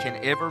anyone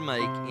can ever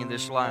make in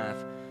this life.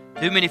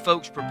 Too many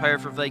folks prepare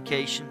for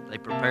vacation, they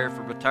prepare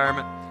for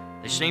retirement,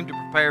 they seem to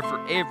prepare for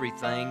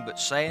everything, but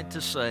sad to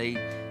say,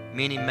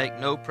 many make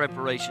no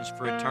preparations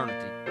for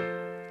eternity.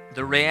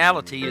 The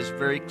reality is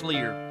very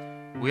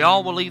clear. We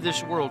all will leave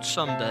this world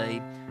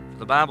someday. For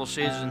the Bible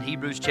says in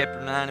Hebrews chapter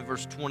 9 and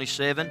verse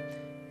 27,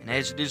 "And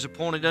as it is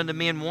appointed unto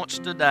men once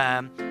to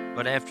die,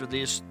 but after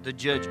this the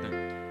judgment."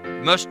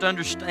 You must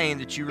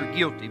understand that you are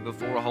guilty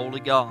before a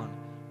holy God.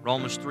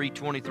 Romans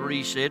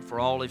 3:23 said, "For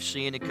all have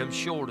sinned and come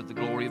short of the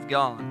glory of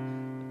God."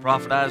 The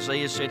prophet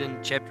Isaiah said in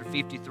chapter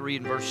 53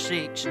 and verse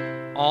 6,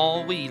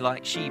 "All we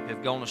like sheep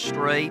have gone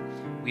astray.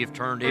 We have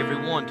turned every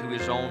one to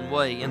his own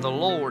way, and the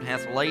Lord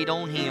hath laid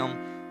on him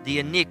the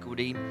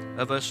iniquity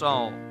of us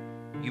all."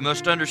 You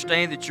must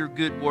understand that your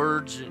good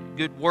words and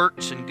good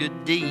works and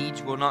good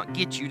deeds will not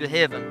get you to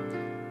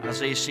heaven.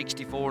 Isaiah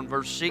 64 and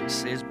verse 6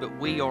 says, "But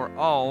we are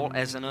all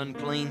as an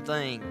unclean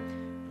thing,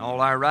 and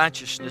all our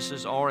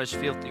righteousnesses are as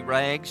filthy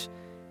rags,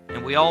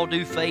 and we all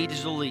do fade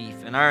as a leaf,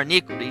 and our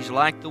iniquities,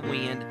 like the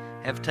wind,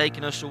 have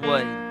taken us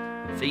away."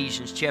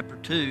 Ephesians chapter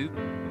 2,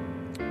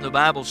 the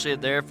Bible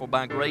said, "Therefore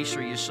by grace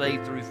are you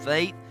saved through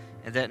faith,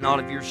 and that not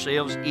of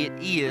yourselves, it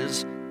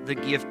is the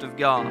gift of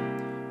God."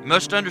 You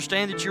must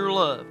understand that you're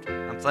loved.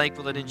 I'm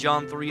thankful that in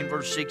John 3 and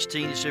verse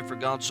 16 it said, "For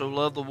God so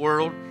loved the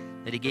world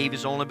that he gave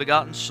his only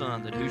begotten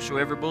Son, that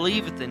whosoever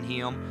believeth in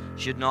him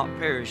should not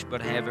perish,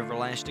 but have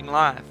everlasting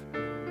life."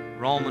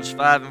 Romans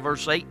 5 and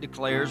verse 8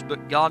 declares,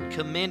 "But God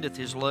commendeth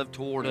his love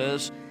toward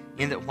us,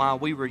 in that while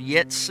we were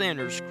yet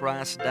sinners,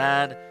 Christ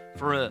died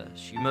for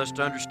us." You must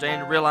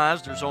understand and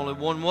realize there's only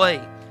one way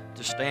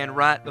to stand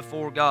right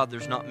before God.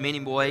 There's not many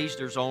ways,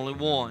 there's only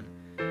one.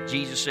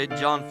 Jesus said in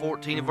John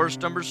 14 and verse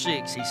number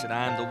 6, he said,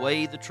 "I am the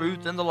way, the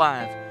truth, and the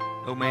life.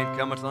 No man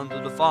cometh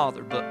unto the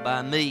Father but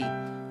by me."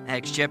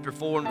 Acts chapter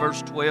 4 and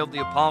verse 12,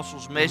 the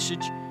apostles'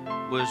 message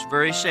was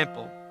very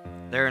simple.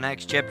 There in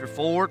Acts chapter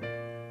 4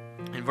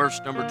 and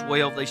verse number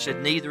 12, they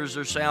said, "Neither is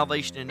there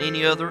salvation in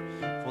any other,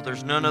 for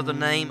there's none other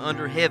name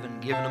under heaven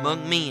given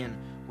among men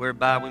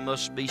whereby we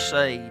must be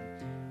saved."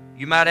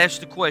 You might ask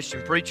the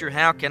question, "Preacher,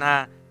 how can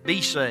I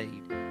be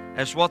saved?"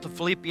 That's what the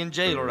Philippian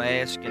jailer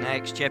asked in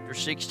Acts chapter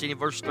 16,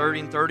 verse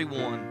 30 and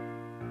 31.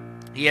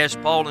 He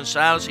asked Paul and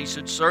Silas, he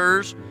said,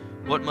 "Sirs,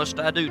 what must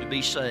I do to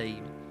be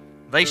saved?"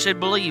 They said,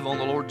 "Believe on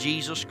the Lord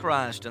Jesus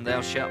Christ, and thou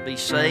shalt be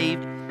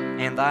saved,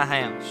 and thy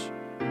house."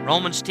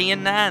 Romans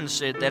 10:9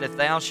 said that if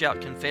thou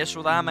shalt confess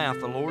with thy mouth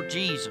the Lord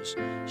Jesus,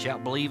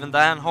 shalt believe in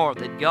thine heart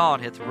that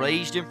God hath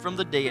raised him from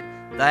the dead,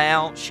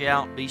 thou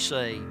shalt be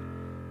saved.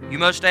 You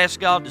must ask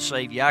God to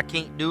save you. I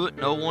can't do it.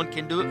 No one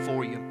can do it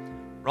for you.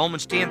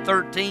 Romans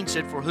 10:13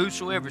 said, "For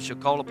whosoever shall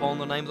call upon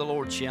the name of the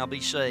Lord shall be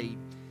saved."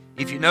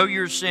 If you know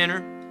you're a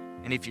sinner,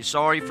 and if you're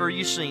sorry for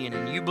your sin,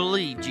 and you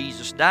believe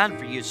Jesus died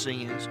for your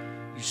sins,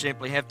 you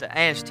simply have to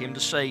ask him to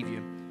save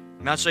you.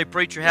 And I say,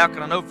 "Preacher, how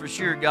can I know for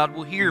sure God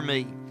will hear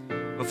me?"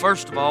 Well,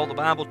 first of all, the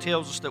Bible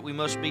tells us that we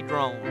must be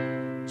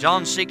drawn.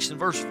 John 6 and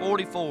verse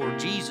 44,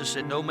 Jesus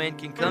said, "No man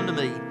can come to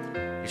me,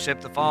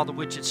 except the Father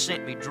which hath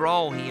sent me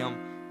draw him,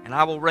 and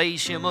I will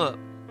raise him up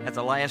at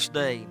the last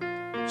day."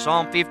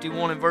 Psalm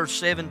 51 and verse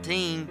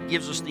 17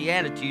 gives us the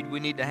attitude we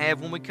need to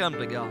have when we come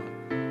to God.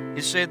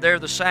 It said there,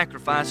 "The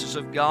sacrifices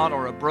of God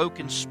are a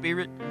broken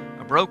spirit,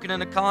 a broken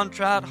and a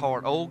contrite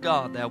heart. O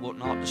God, thou wilt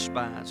not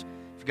despise."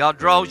 If God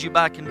draws you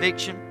by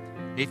conviction,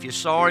 and if you're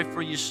sorry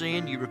for your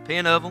sin, you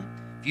repent of them.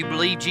 If you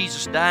believe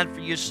Jesus died for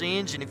your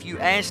sins, and if you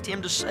asked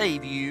him to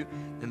save you,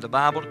 then the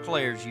Bible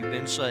declares you've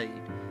been saved.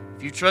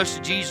 If you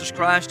trusted Jesus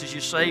Christ as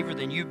your Savior,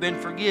 then you've been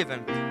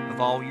forgiven of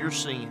all your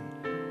sin.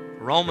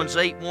 Romans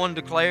 8:1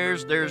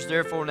 declares, "There is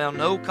therefore now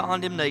no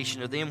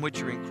condemnation of them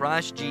which are in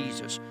Christ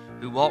Jesus,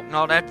 who walk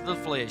not after the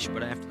flesh,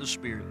 but after the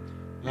Spirit."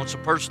 Once a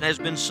person has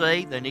been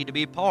saved, they need to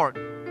be a part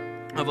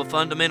of a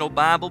fundamental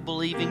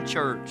Bible-believing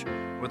church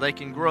where they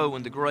can grow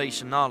in the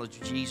grace and knowledge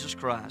of Jesus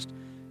Christ.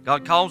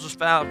 God calls us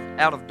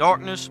out of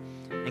darkness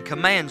and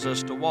commands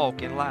us to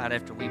walk in light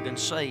after we've been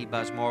saved by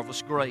His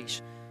marvelous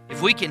grace.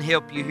 If we can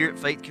help you here at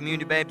Faith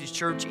Community Baptist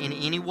Church in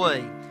any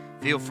way,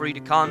 feel free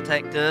to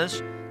contact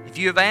us. If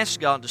you have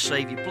asked God to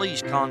save you,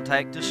 please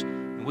contact us,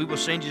 and we will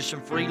send you some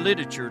free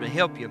literature to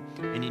help you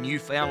in your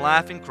newfound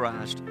life in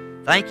Christ.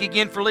 Thank you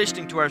again for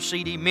listening to our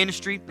CD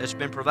ministry that's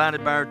been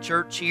provided by our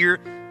church here,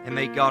 and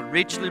may God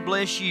richly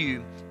bless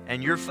you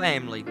and your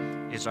family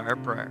is our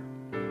prayer.